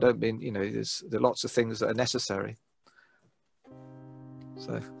 I don't mean, you know, there are lots of things that are necessary.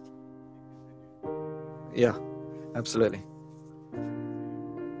 So yeah, absolutely.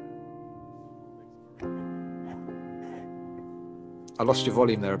 I lost your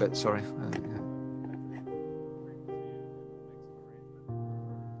volume there a bit, sorry.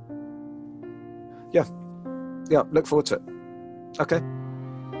 Yeah, look forward to it. Okay.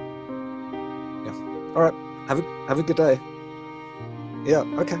 Yeah. All right. Have a good day. Yeah.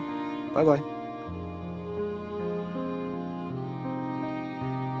 Okay. Bye bye.